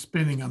that's the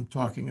spinning I'm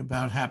talking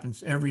about.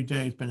 Happens every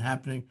day. It's been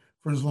happening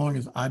for as long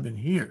as I've been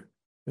here.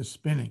 The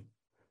spinning.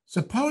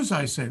 Suppose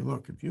I say,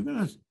 look, if you're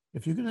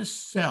gonna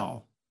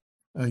sell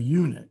a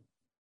unit,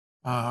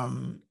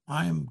 I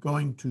am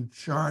going to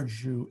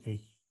charge you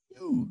a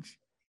huge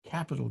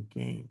capital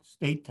gain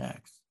state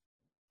tax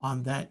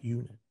on that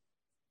unit,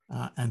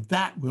 and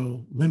that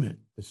will limit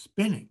the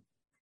spinning.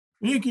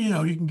 You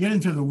can get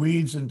into the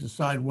weeds and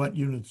decide what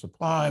units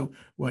apply,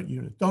 what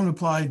units don't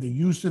apply, the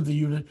use of the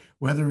unit,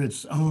 whether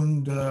it's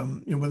owned,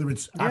 whether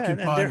it's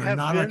occupied or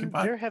not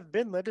occupied. There have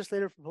been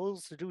legislative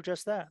proposals to do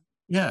just that.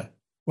 Yeah.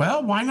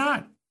 Well, why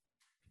not?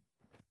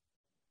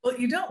 Well,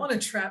 you don't want to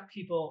trap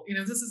people. You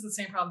know, this is the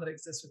same problem that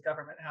exists with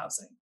government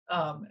housing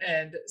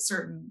and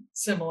certain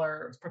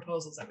similar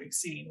proposals that we've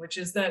seen, which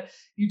is that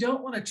you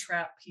don't want to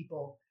trap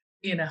people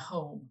in a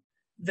home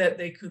that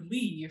they could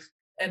leave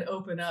and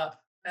open up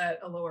at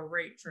a lower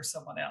rate for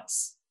someone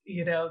else.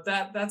 You know,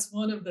 that's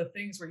one of the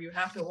things where you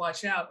have to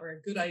watch out, or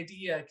a good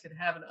idea can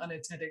have an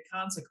unintended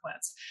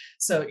consequence.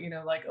 So, you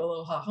know, like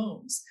Aloha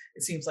Homes,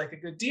 it seems like a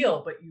good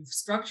deal, but you've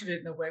structured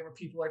it in a way where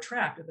people are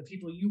trapped, and the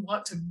people you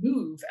want to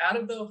move out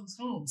of those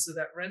homes so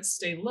that rents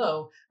stay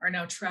low are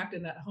now trapped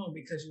in that home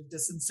because you've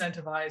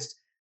disincentivized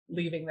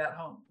leaving that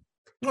home.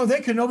 Well,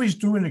 they can always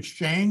do an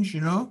exchange,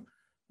 you know.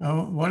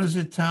 What is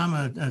it, Tom?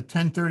 A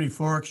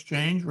 1034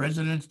 exchange,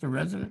 residence to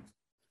residence?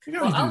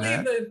 Well,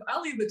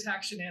 I'll leave the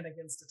tax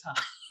shenanigans to Tom.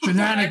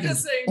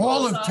 Shenanigans,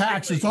 all of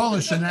tax is all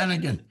a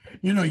shenanigan.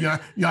 You know,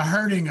 you're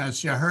hurting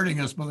us. You're hurting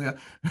us, Malia.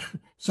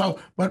 So,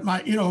 but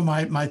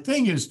my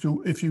thing is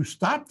if you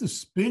stop the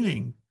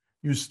spinning,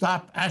 you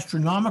stop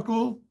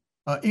astronomical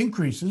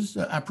increases,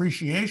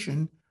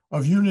 appreciation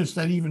of units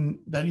that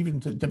even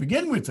to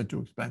begin with are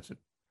too expensive,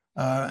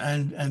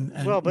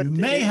 and well, you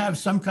may have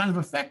some kind of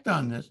effect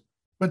on this.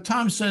 But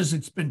Tom says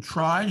it's been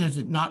tried. Has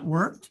it not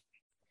worked?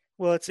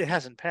 Well, it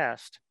hasn't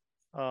passed,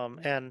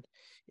 and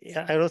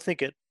I don't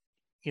think it,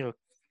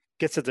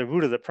 gets at the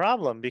root of the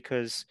problem,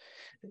 because,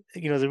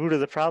 the root of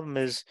the problem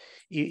is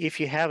if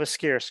you have a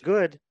scarce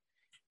good,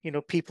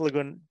 people are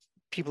going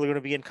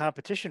to be in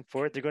competition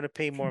for it. They're going to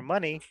pay more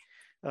money.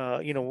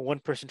 One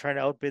person trying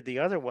to outbid the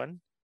other one,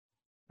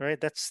 right?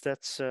 That's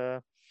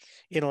inelasticity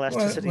of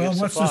supply. Well,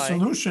 what's the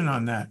solution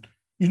on that?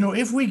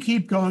 If we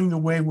keep going the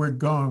way we're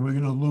going, we're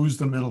going to lose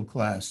the middle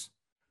class.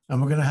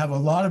 And we're going to have a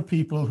lot of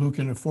people who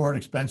can afford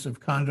expensive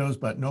condos,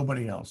 but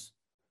nobody else.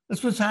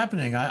 That's what's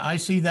happening. I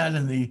see that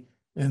in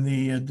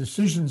the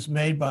decisions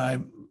made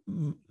by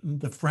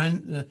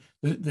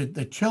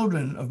the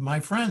children of my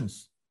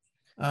friends.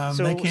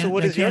 So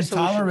what is your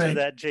solution to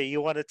that, Jay?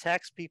 You want to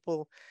tax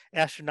people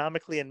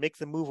astronomically and make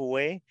them move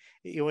away?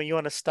 You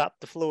want to stop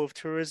the flow of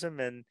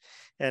tourism and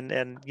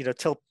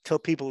tell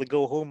people to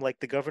go home like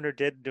the governor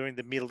did during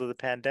the middle of the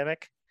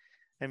pandemic?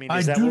 I mean,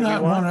 is that what we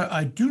want?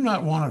 I do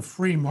not want a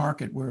free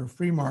market where a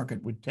free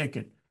market would take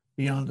it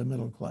beyond the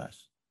middle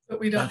class.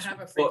 But we don't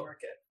have a free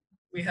market.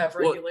 We have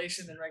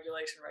regulation and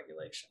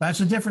regulation.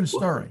 That's a different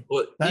story.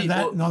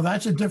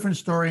 That's a different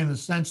story in the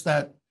sense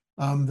that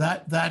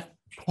that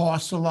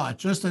costs a lot,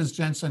 just as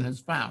Jensen has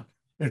found.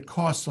 It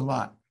costs a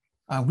lot.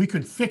 We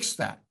could fix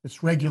that.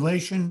 It's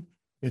regulation,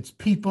 it's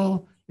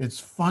people, it's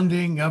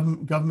funding,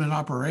 government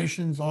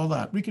operations, all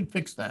that. We can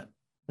fix that.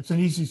 It's an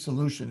easy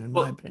solution, in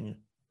my opinion.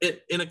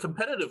 In a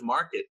competitive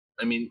market,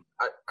 I mean,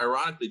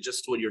 ironically,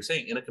 just what you're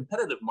saying, in a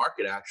competitive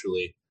market,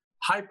 actually,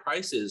 high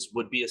prices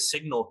would be a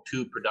signal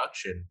to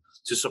production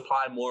to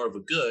supply more of a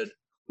good,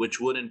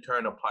 which would in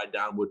turn apply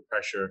downward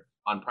pressure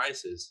on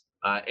prices.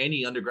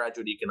 Any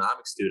undergraduate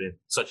economics student,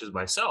 such as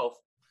myself,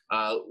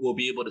 will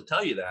be able to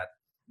tell you that.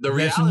 The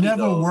reality,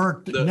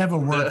 never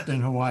worked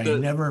in Hawaii,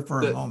 never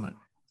for a moment.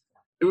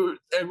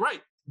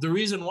 Right. The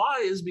reason why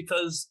is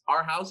because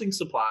our housing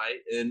supply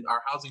and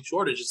our housing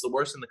shortage is the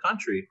worst in the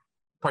country,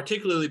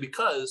 particularly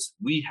because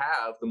we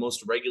have the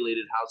most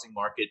regulated housing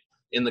market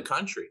in the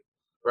country.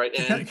 Right.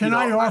 And can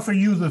I offer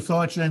you the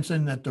thought,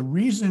 Jensen, that the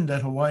reason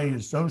that Hawaii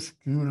is so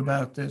skewed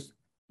about this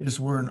is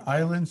we're an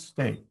island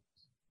state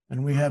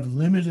and we have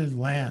limited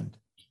land.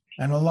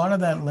 And a lot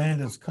of that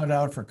land is cut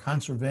out for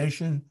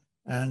conservation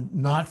and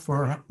not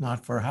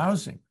for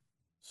housing.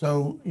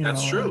 So,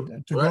 That's true.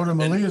 to Right. go to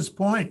Malia's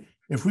point,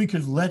 if we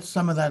could let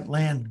some of that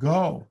land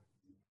go,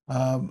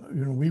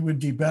 we would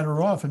be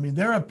better off. I mean,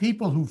 there are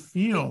people who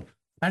feel,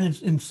 and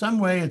it's in some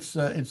way it's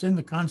in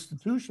the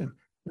Constitution.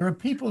 There are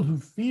people who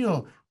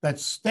feel that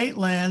state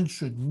land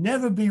should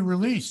never be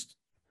released,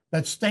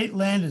 that state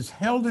land is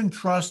held in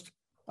trust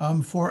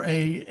for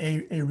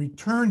a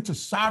return to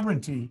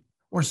sovereignty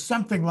or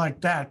something like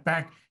that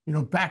back in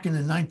the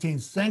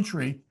 19th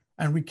century,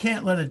 and we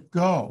can't let it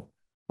go.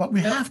 But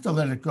we have to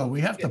let it go.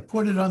 We have to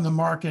put it on the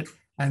market,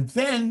 and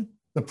then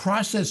the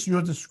process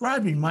you're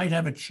describing might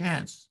have a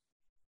chance.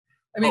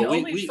 I mean,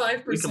 only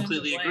 5% we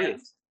completely of agree.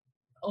 land,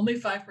 only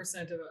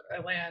 5%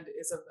 of land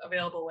is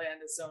available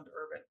land is zoned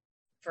urban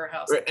for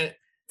housing. Right.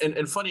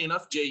 And funny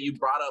enough, Jay, you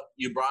brought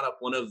up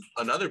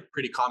another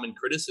pretty common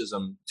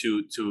criticism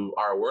to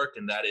our work,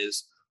 and that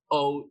is,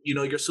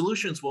 your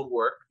solutions won't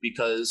work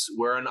because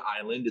we're an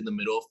island in the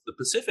middle of the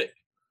Pacific,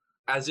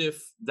 as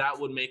if that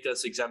would make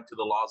us exempt to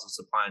the laws of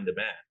supply and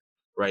demand,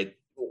 right?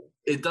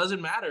 It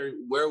doesn't matter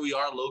where we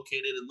are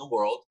located in the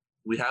world.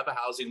 We have a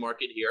housing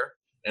market here,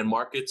 and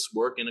markets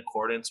work in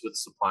accordance with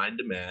supply and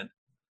demand,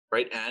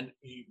 right? And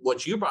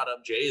what you brought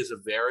up, Jay, is a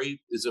very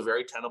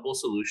tenable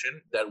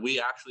solution that we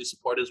actually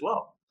support as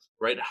well,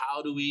 right?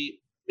 How do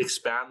we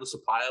expand the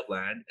supply of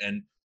land?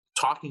 And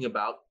talking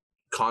about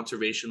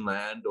conservation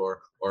land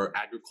or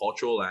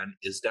agricultural land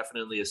is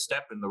definitely a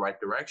step in the right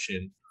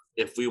direction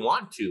if we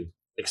want to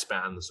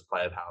expand the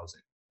supply of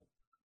housing.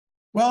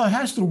 Well, it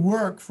has to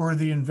work for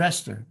the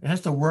investor. It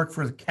has to work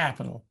for the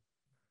capital.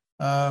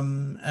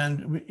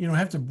 And we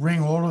have to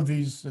bring all of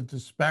these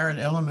disparate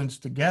elements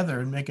together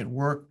and make it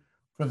work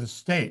for the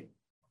state.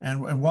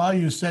 And while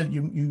you said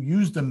you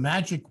used the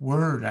magic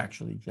word,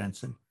 actually,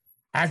 Jensen,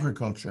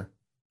 agriculture.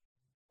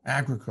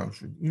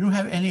 You don't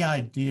have any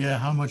idea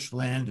how much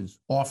land is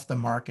off the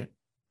market.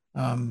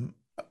 I'm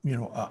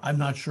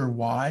not sure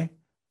why,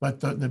 but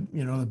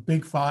the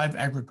big five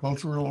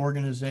agricultural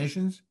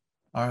organizations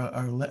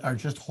are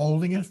just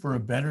holding it for a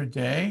better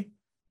day.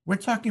 We're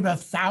talking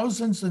about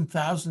thousands and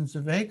thousands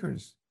of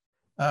acres.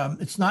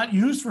 It's not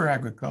used for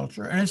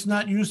agriculture, and it's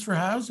not used for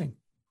housing.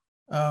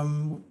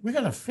 We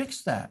got to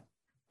fix that.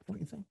 What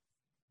do you think?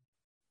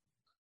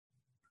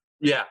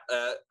 Yeah,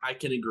 I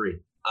can agree.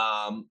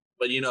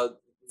 But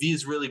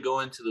these really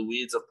go into the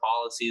weeds of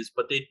policies,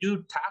 but they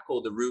do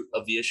tackle the root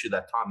of the issue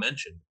that Tom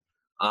mentioned.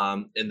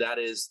 And that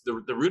is the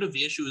root of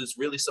the issue is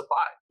really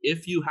supply.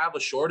 If you have a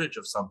shortage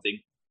of something,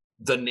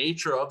 the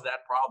nature of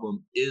that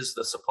problem is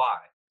the supply,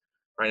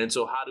 right? And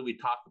so how do we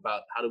talk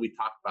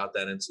about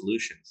that in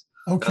solutions?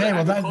 Okay,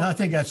 I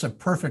think that's a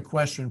perfect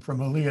question for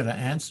Malia to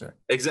answer.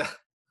 Exactly.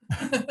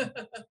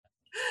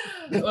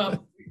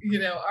 Well,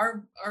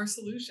 our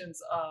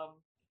solutions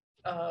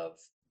of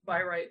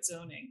by right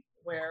zoning,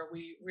 where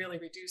we really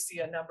reduce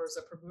the numbers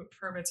of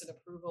permits and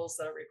approvals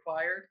that are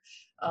required,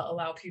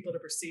 allow people to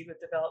proceed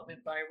with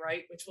development by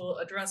right, which will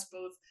address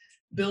both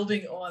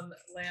building on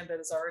land that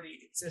is already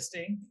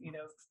existing,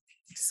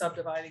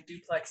 subdividing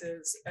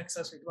duplexes,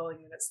 accessory dwelling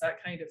units,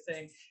 that kind of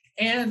thing,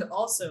 and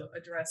also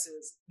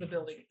addresses the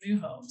building of new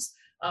homes.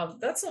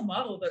 That's a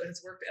model that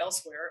has worked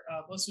elsewhere,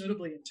 most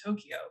notably in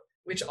Tokyo,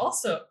 which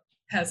also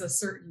has a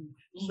certain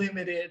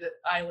limited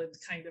island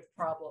kind of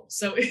problem.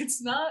 So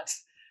it's not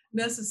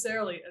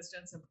necessarily, as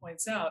Jensen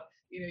points out,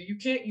 you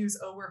can't use,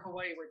 we're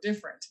Hawaii, we're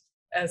different,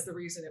 as the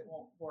reason it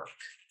won't work.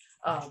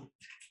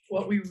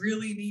 What we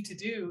really need to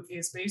do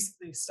is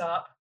basically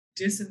stop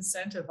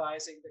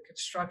disincentivizing the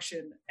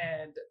construction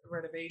and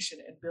renovation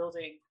and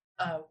building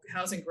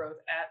housing growth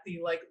at the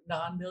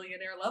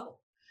non-millionaire level.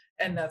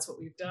 And that's what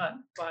we've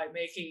done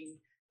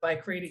by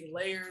creating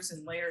layers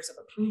and layers of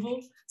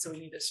approval. So we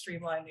need to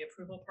streamline the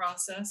approval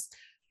process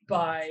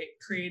by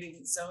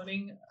creating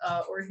zoning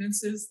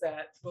ordinances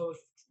that both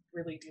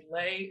really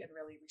delay and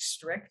really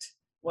restrict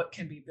what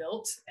can be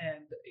built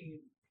and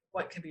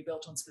what can be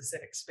built on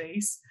specific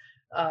space,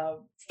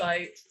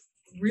 by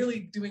really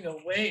doing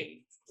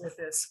away with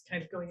this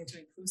kind of going into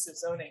inclusive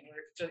zoning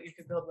where you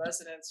can build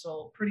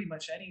residential pretty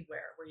much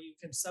anywhere, where you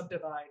can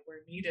subdivide where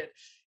needed.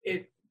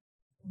 It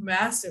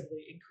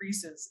massively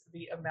increases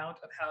the amount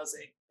of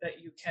housing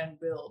that you can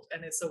build,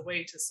 and it's a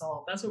way to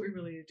solve. That's what we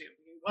really need to do.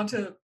 We want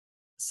to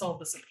solve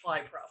the supply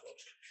problem.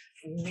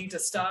 We need to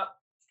stop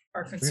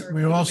our concern.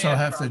 We also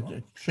have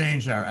to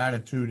change our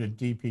attitude at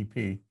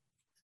DPP,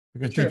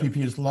 because DPP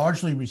is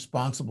largely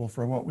responsible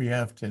for what we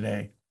have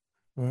today.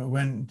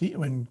 When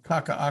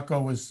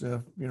Kaka'ako was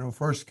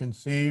first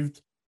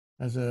conceived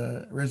as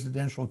a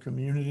residential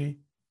community,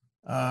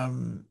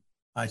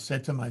 I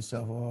said to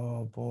myself,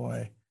 oh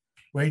boy,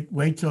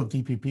 wait till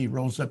DPP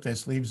rolls up their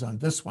sleeves on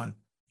this one.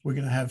 We're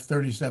going to have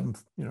 37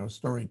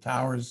 story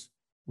towers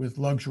with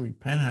luxury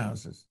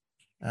penthouses,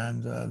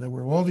 and there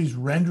were all these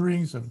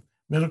renderings of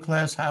middle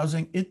class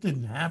housing. It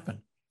didn't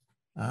happen.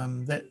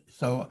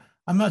 So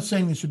I'm not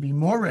saying there should be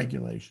more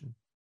regulation.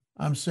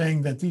 I'm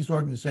saying that these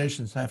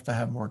organizations have to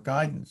have more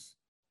guidance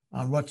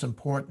on what's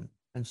important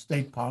and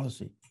state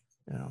policy.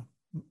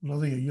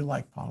 Malia, you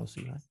like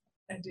policy,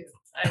 right? I do.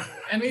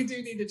 And we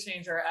do need to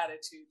change our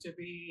attitude to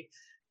be,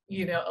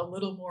 a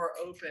little more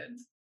open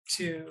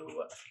to,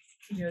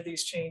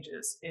 these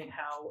changes in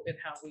how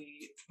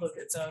we look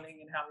at zoning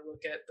and how we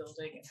look at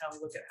building and how we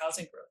look at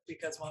housing growth.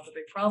 Because one of the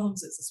big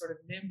problems is the sort of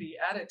NIMBY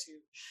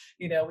attitude.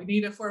 We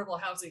need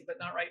affordable housing, but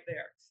not right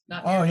there.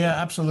 Not Oh near yeah,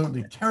 me.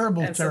 absolutely.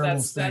 Terrible, And so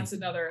terrible thing. that's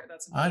another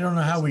I don't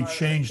know how we part of it.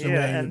 change the Yeah,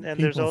 way and that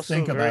there's people also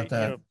think very, about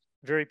that.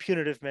 very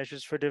punitive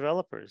measures for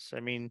developers.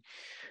 I mean,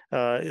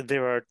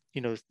 there are,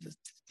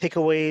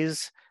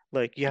 takeaways,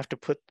 like you have to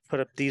put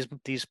up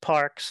these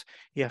parks,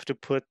 you have to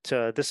put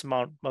this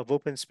amount of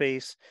open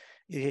space,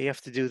 you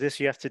have to do this,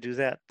 you have to do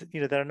that,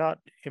 that are not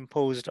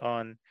imposed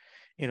on,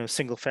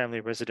 single family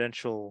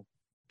residential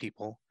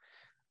people.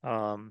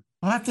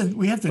 We have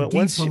to But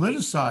once you-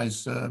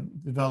 depoliticize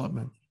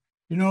development.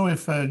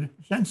 If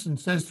Jensen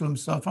says to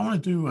himself, "I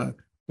want to do a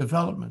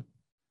development.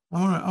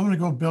 I want to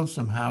go build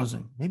some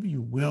housing." Maybe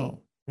you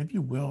will. Maybe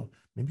you will.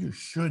 Maybe you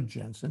should,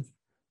 Jensen.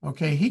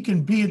 Okay, he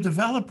can be a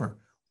developer.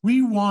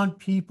 We want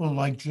people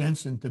like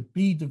Jensen to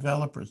be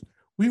developers.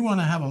 We want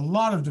to have a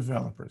lot of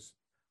developers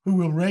who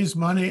will raise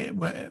money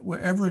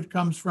wherever it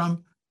comes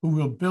from, who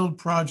will build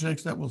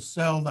projects that will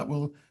sell, that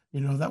will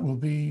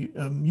be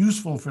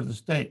useful for the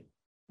state.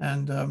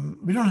 And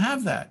we don't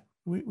have that.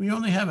 We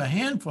only have a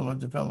handful of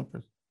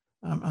developers.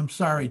 I'm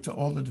sorry to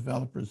all the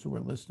developers who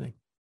are listening,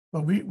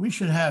 but we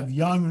should have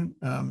young,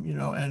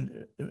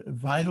 and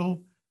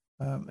vital,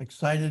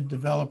 excited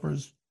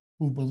developers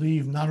who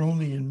believe not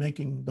only in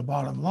making the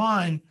bottom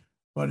line,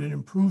 but in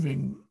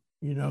improving,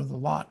 the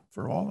lot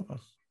for all of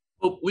us.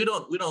 Well, we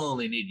don't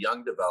only need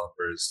young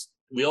developers.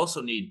 We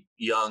also need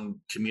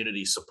young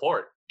community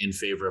support in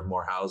favor of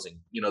more housing.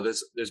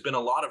 There's been a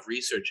lot of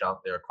research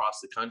out there across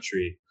the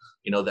country,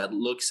 that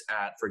looks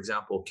at, for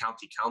example,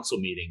 county council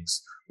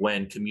meetings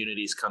when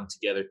communities come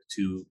together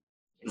to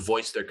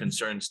voice their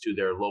concerns to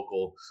their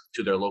local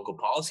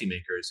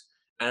policymakers.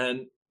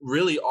 And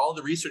really, all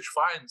the research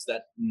finds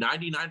that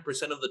 99%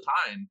 of the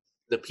time,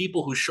 the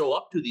people who show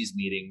up to these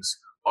meetings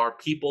are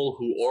people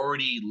who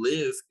already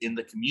live in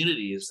the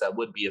communities that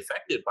would be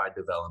affected by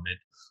development,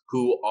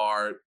 who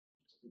are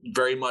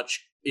very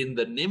much in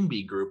the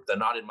NIMBY group, the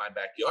not in my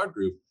backyard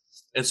group.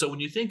 And so when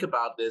you think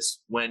about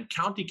this, when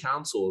county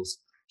councils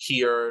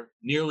hear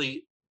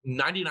nearly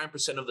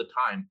 99% of the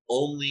time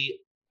only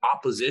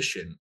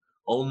opposition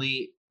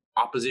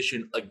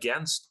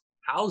against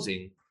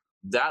housing,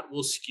 that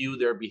will skew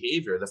their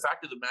behavior. The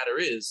fact of the matter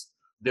is,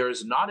 there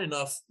is not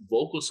enough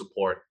vocal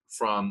support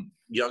from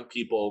young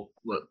people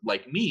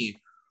like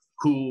me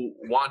who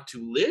want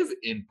to live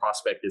in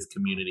prospective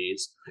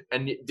communities,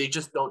 and they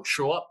just don't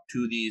show up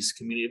to these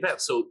community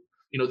events. So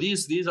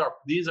these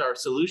are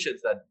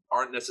solutions that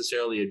aren't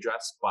necessarily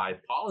addressed by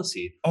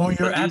policy. Oh,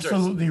 you're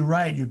absolutely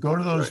right. You go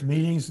to those Right.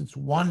 meetings, it's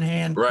one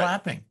hand Right.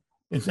 clapping.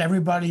 It's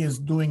everybody is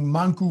doing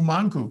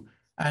manku.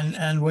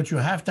 And what you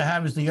have to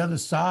have is the other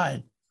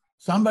side.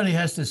 Somebody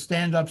has to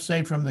stand up,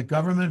 say, from the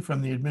government,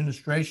 from the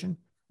administration,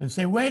 and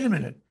say, wait a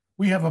minute,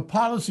 we have a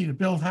policy to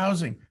build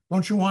housing.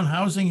 Don't you want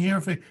housing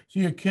here so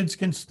your kids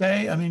can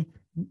stay? I mean,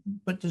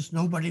 but there's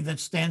nobody that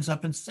stands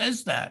up and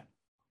says that.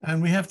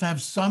 And we have to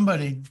have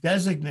somebody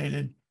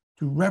designated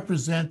to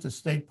represent the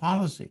state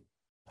policy.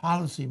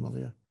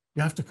 Malia.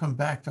 You have to come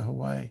back to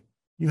Hawaii.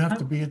 You have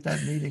to be at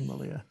that meeting,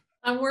 Malia.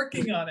 I'm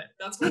working on it.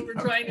 That's what we're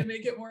trying to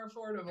make it more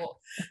affordable.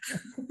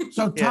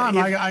 So, Tom,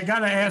 I got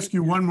to ask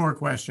you one more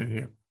question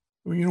here.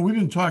 We've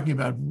been talking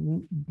about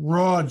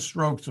broad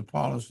strokes of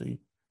policy,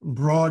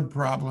 broad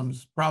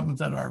problems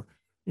that are,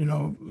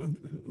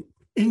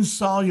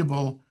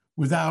 insoluble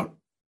without,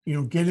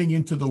 getting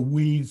into the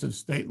weeds of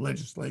state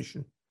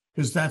legislation,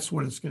 because that's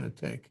what it's going to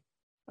take.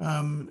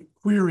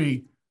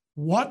 Query,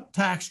 what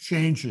tax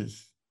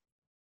changes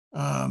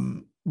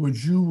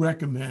would you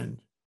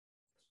recommend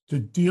to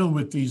deal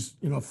with these,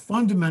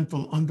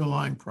 fundamental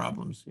underlying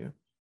problems here?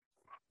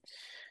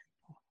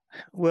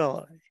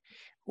 Well,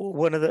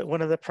 one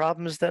of the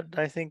problems that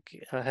I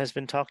think has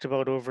been talked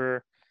about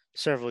over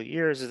several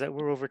years is that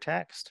we're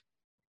overtaxed.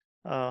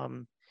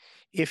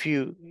 If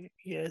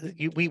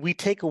we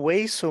take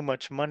away so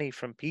much money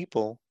from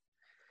people.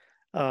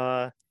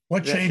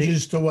 What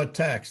changes to what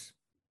tax?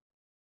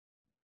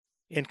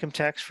 Income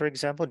tax, for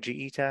example,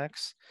 GE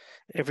tax,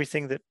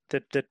 everything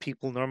that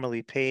people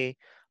normally pay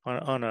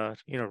on a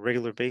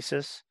regular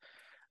basis.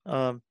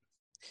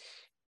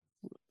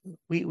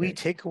 We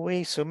take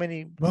away so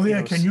many.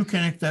 Malia, can you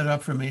connect that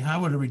up for me?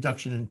 How would a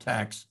reduction in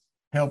tax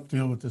help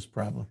deal with this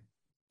problem?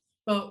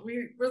 Well,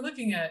 we're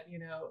looking at,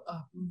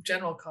 a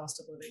general cost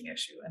of living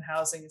issue, and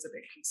housing is a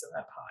big piece of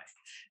that pie.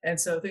 And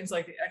so things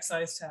like the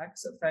excise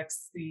tax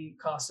affects the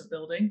cost of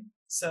building.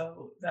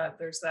 So that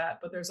there's that,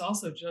 but there's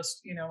also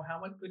just, how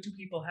much do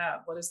people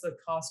have? What is the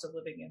cost of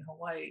living in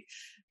Hawaii?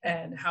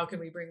 And how can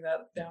we bring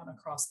that down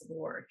across the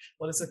board?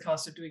 What is the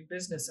cost of doing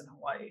business in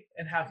Hawaii?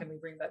 And how can we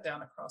bring that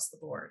down across the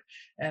board?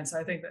 And so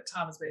I think that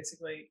Tom is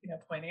basically,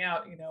 pointing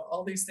out,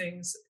 all these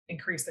things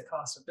increase the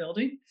cost of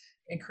building,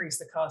 increase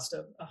the cost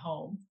of a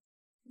home.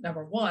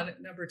 number one.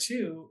 Number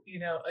two,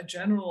 a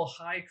general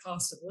high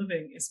cost of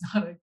living is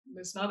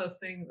not a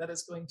thing that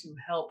is going to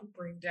help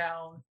bring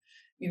down,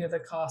 the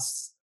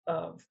costs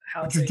of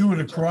But you housing. do it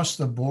in general. across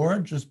the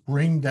board, just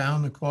bring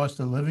down the cost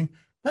of living?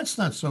 That's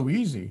not so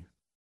easy.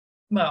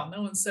 Well,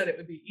 no one said it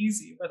would be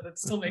easy, but that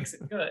still makes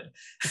it good.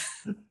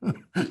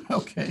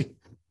 Okay.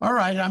 All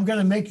right. I'm going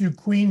to make you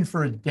queen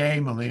for a day,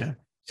 Malia.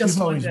 Just You've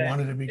one always day.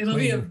 wanted to be It'll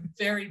be a queen.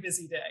 very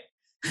busy day.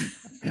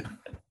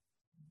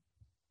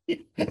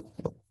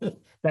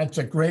 That's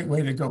a great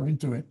way to go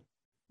into it.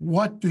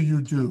 What do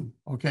you do?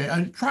 Okay.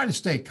 I try to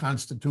stay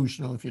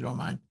constitutional if you don't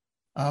mind.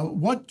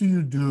 What do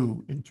you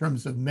do in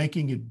terms of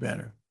making it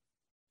better?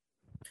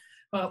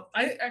 Well,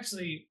 I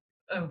actually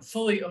am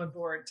fully on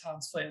board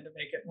Tom's plan to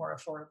make it more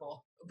affordable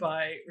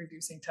by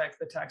reducing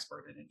the tax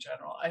burden in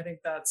general. I think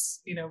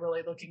that's,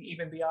 really looking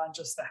even beyond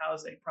just the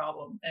housing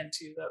problem and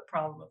to the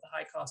problem of the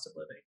high cost of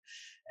living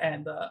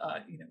and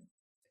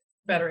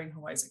bettering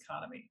Hawaii's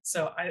economy.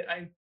 So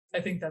I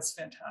think that's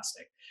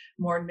fantastic.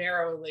 More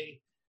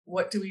narrowly,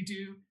 what do?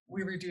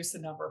 We reduce the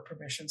number of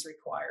permissions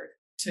required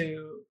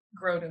to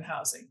grow new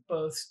housing,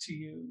 both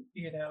to,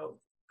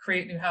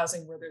 create new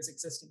housing where there's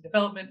existing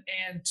development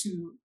and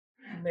to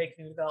make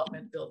new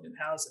development, build new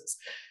houses.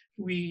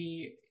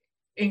 We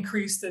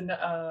increase the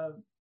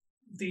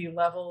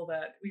level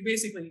that we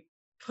basically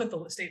put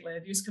the State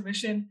Land Use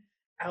Commission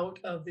out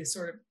of the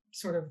sort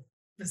of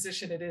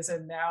position it is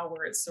in now,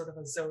 where it's sort of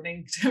a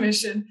zoning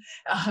commission.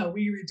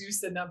 We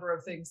reduce the number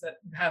of things that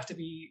have to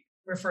be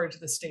referred to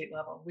the state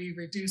level. We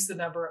reduce the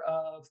number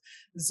of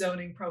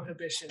zoning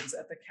prohibitions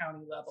at the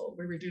county level.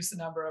 We reduce the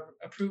number of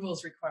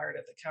approvals required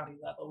at the county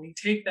level. We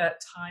take that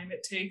time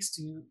it takes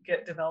to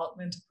get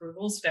development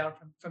approvals down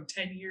from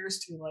 10 years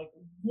to like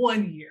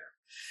 1 year,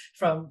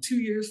 from 2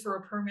 years for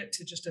a permit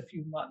to just a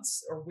few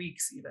months or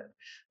weeks even.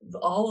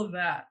 All of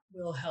that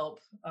will help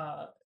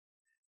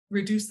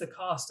reduce the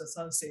cost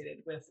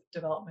associated with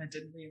development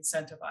and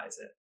re-incentivize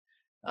it.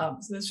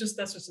 So that's just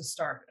a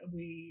start.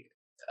 We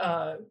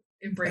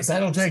embrace.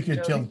 That'll take you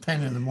till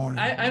 10 in the morning.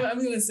 I'm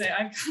going to say,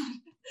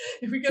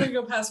 if we're going to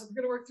go past, we're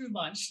going to work through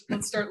lunch.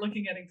 Let's start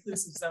looking at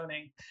inclusive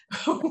zoning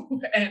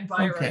and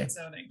by right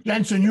zoning.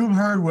 Jensen, you've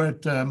heard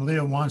what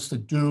Malia wants to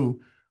do.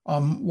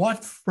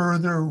 What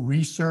further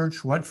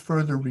research, what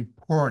further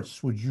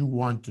reports would you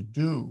want to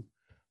do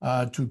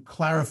to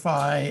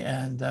clarify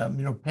and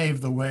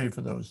pave the way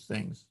for those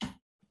things?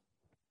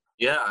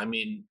 Yeah, I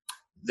mean,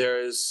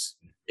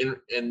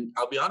 and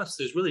I'll be honest,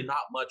 there's really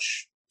not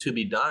much to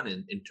be done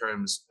in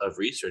terms of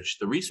research.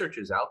 The research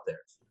is out there.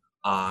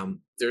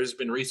 There's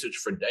been research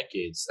for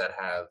decades that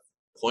have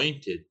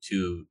pointed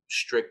to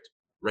strict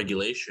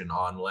regulation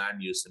on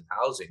land use and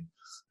housing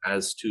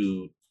as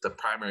to the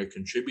primary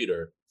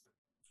contributor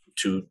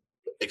to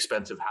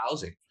expensive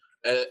housing.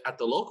 At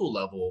the local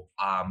level,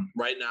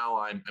 right now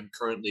I'm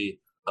currently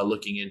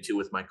looking into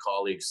with my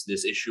colleagues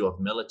this issue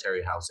of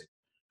military housing.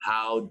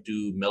 How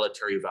do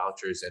military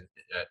vouchers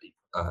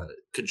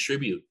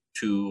contribute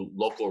to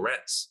local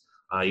rents?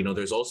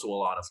 There's also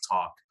a lot of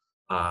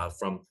talk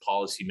from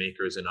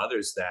policymakers and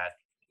others that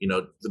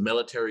the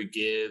military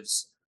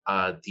gives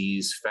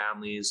these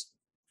families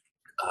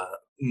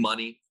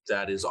money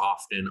that is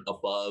often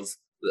above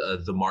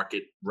the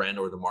market rent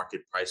or the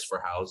market price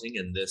for housing,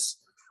 and this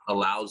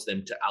allows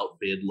them to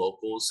outbid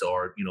locals.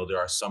 Or there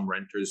are some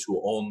renters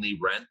who only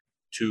rent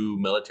to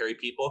military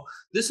people.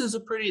 This is a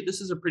pretty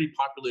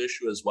popular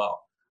issue as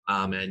well.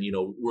 And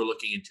we're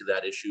looking into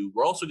that issue.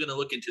 We're also going to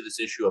look into this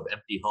issue of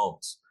empty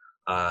homes.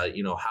 How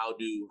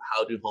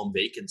do home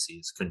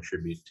vacancies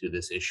contribute to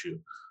this issue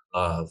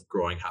of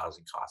growing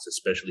housing costs,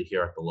 especially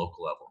here at the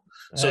local level?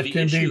 So it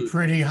can be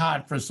pretty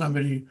hot for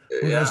somebody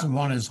who doesn't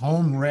want his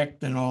home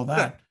wrecked and all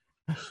that.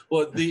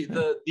 Well,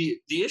 the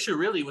issue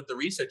really with the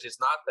research is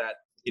not that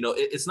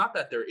it's not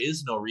that there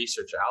is no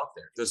research out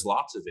there. There's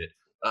lots of it.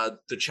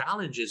 The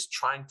challenge is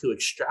trying to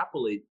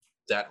extrapolate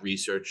that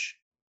research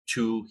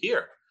to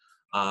here.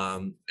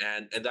 And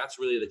that's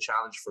really the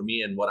challenge for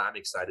me. And what I'm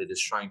excited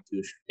is trying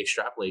to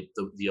extrapolate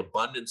the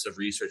abundance of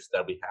research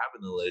that we have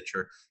in the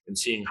literature and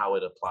seeing how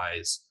it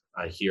applies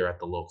here at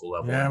the local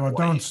level. Yeah, well,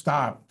 don't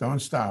stop,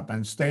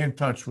 and stay in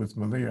touch with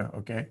Malia,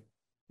 okay?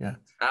 Yeah.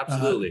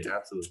 Absolutely.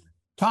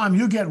 Tom,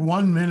 you get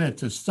 1 minute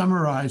to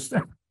summarize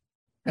that.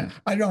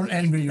 I don't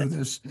envy you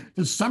this,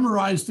 to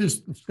summarize this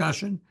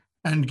discussion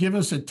and give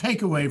us a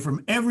takeaway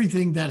from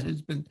everything that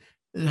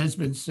has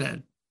been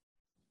said.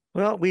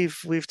 Well,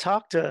 we've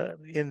talked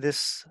in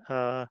this,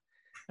 I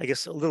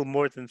guess, a little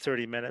more than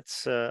 30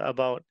 minutes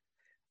about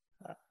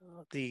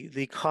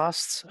the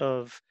costs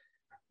of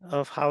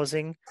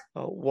housing,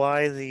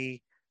 why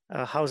the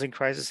housing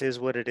crisis is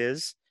what it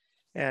is,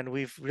 and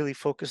we've really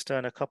focused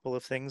on a couple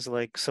of things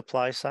like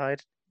supply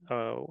side,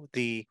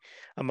 the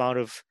amount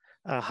of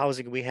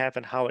housing we have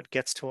and how it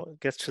gets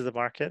to the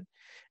market,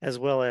 as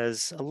well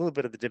as a little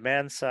bit of the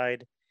demand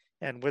side,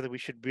 and whether we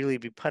should really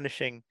be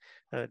punishing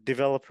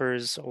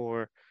developers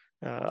or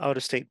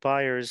out-of-state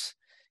buyers.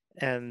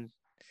 And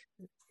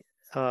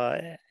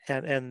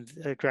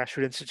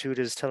Grassroot Institute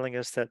is telling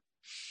us that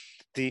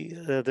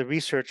the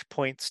research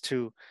points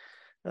to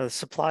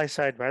supply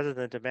side rather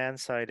than the demand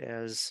side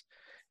as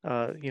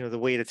the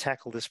way to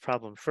tackle this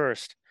problem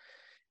first.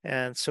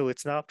 And so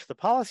it's now up to the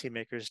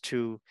policymakers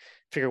to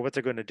figure out what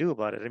they're going to do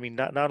about it. I mean,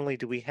 not only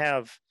do we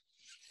have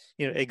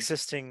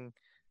existing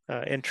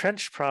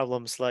entrenched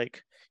problems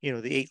like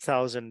the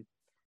 8,000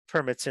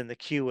 permits in the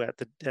queue at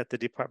the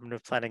Department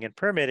of Planning and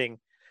Permitting,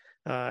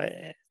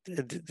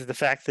 the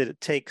fact that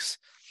it takes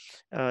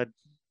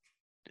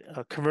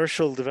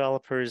commercial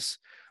developers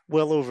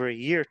well over a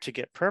year to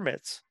get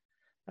permits,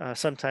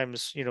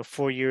 sometimes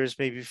 4 years,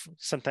 maybe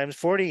sometimes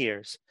 40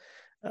 years.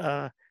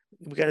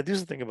 We got to do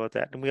something about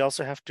that, and we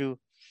also have to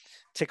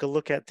take a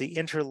look at the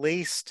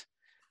interlaced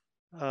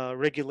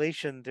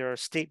regulation. There are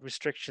state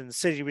restrictions,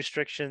 city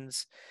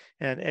restrictions,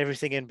 and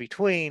everything in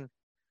between,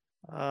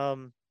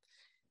 and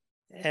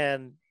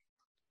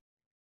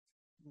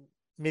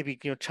maybe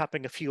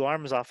chopping a few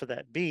arms off of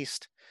that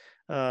beast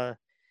to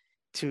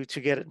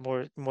get it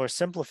more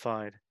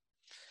simplified.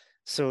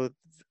 So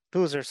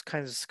those are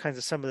kinds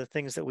of some of the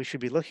things that we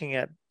should be looking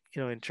at,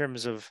 in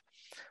terms of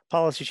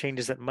policy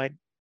changes that might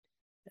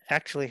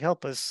actually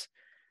help us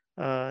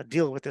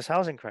deal with this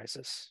housing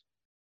crisis.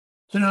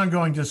 It's an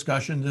ongoing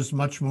discussion. There's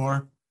much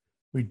more.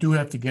 We do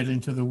have to get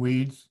into the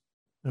weeds.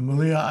 And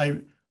Malia,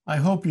 I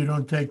hope you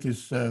don't take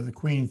this the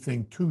Queen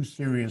thing too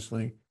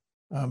seriously,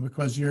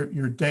 because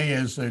your day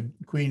as a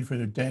Queen for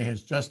the day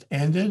has just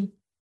ended.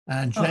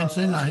 And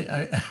Jensen,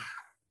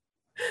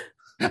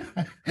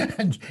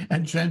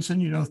 and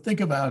Jensen, think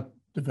about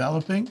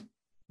developing.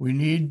 We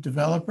need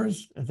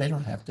developers. They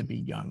don't have to be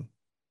young.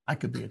 I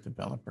could be a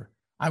developer.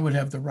 I would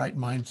have the right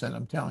mindset,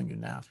 I'm telling you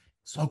now.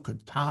 So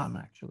could Tom,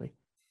 actually.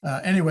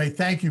 Anyway,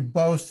 thank you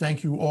both.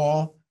 Thank you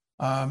all.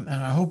 And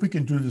I hope we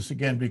can do this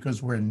again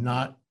because we're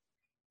not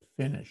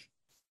finished.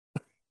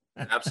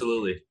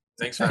 Absolutely.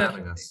 Thanks for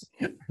having us.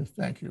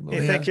 Thank you,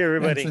 Malia. Hey, thank you,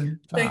 everybody. Jensen,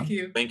 thank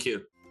you. Thank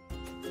you.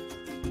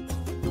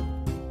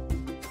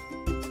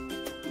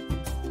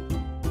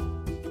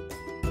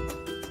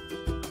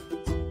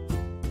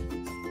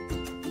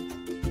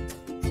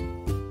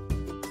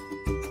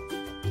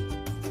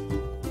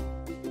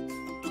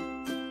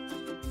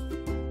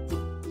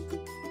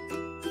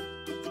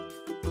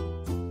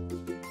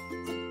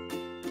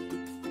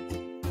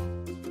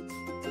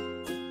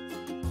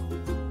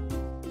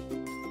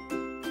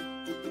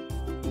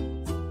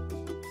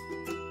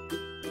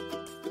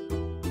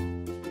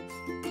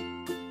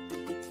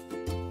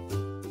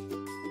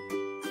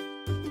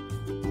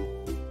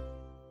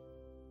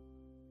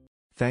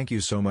 Thank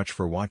you so much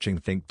for watching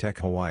Think Tech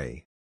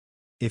Hawaii.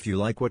 If you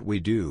like what we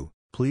do,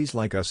 please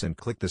like us and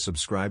click the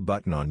subscribe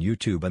button on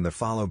YouTube and the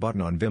follow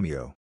button on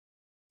Vimeo.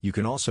 You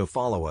can also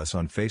follow us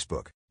on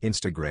Facebook,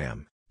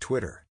 Instagram,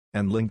 Twitter,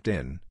 and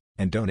LinkedIn,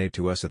 and donate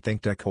to us at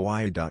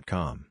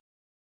thinktechhawaii.com.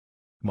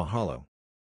 Mahalo.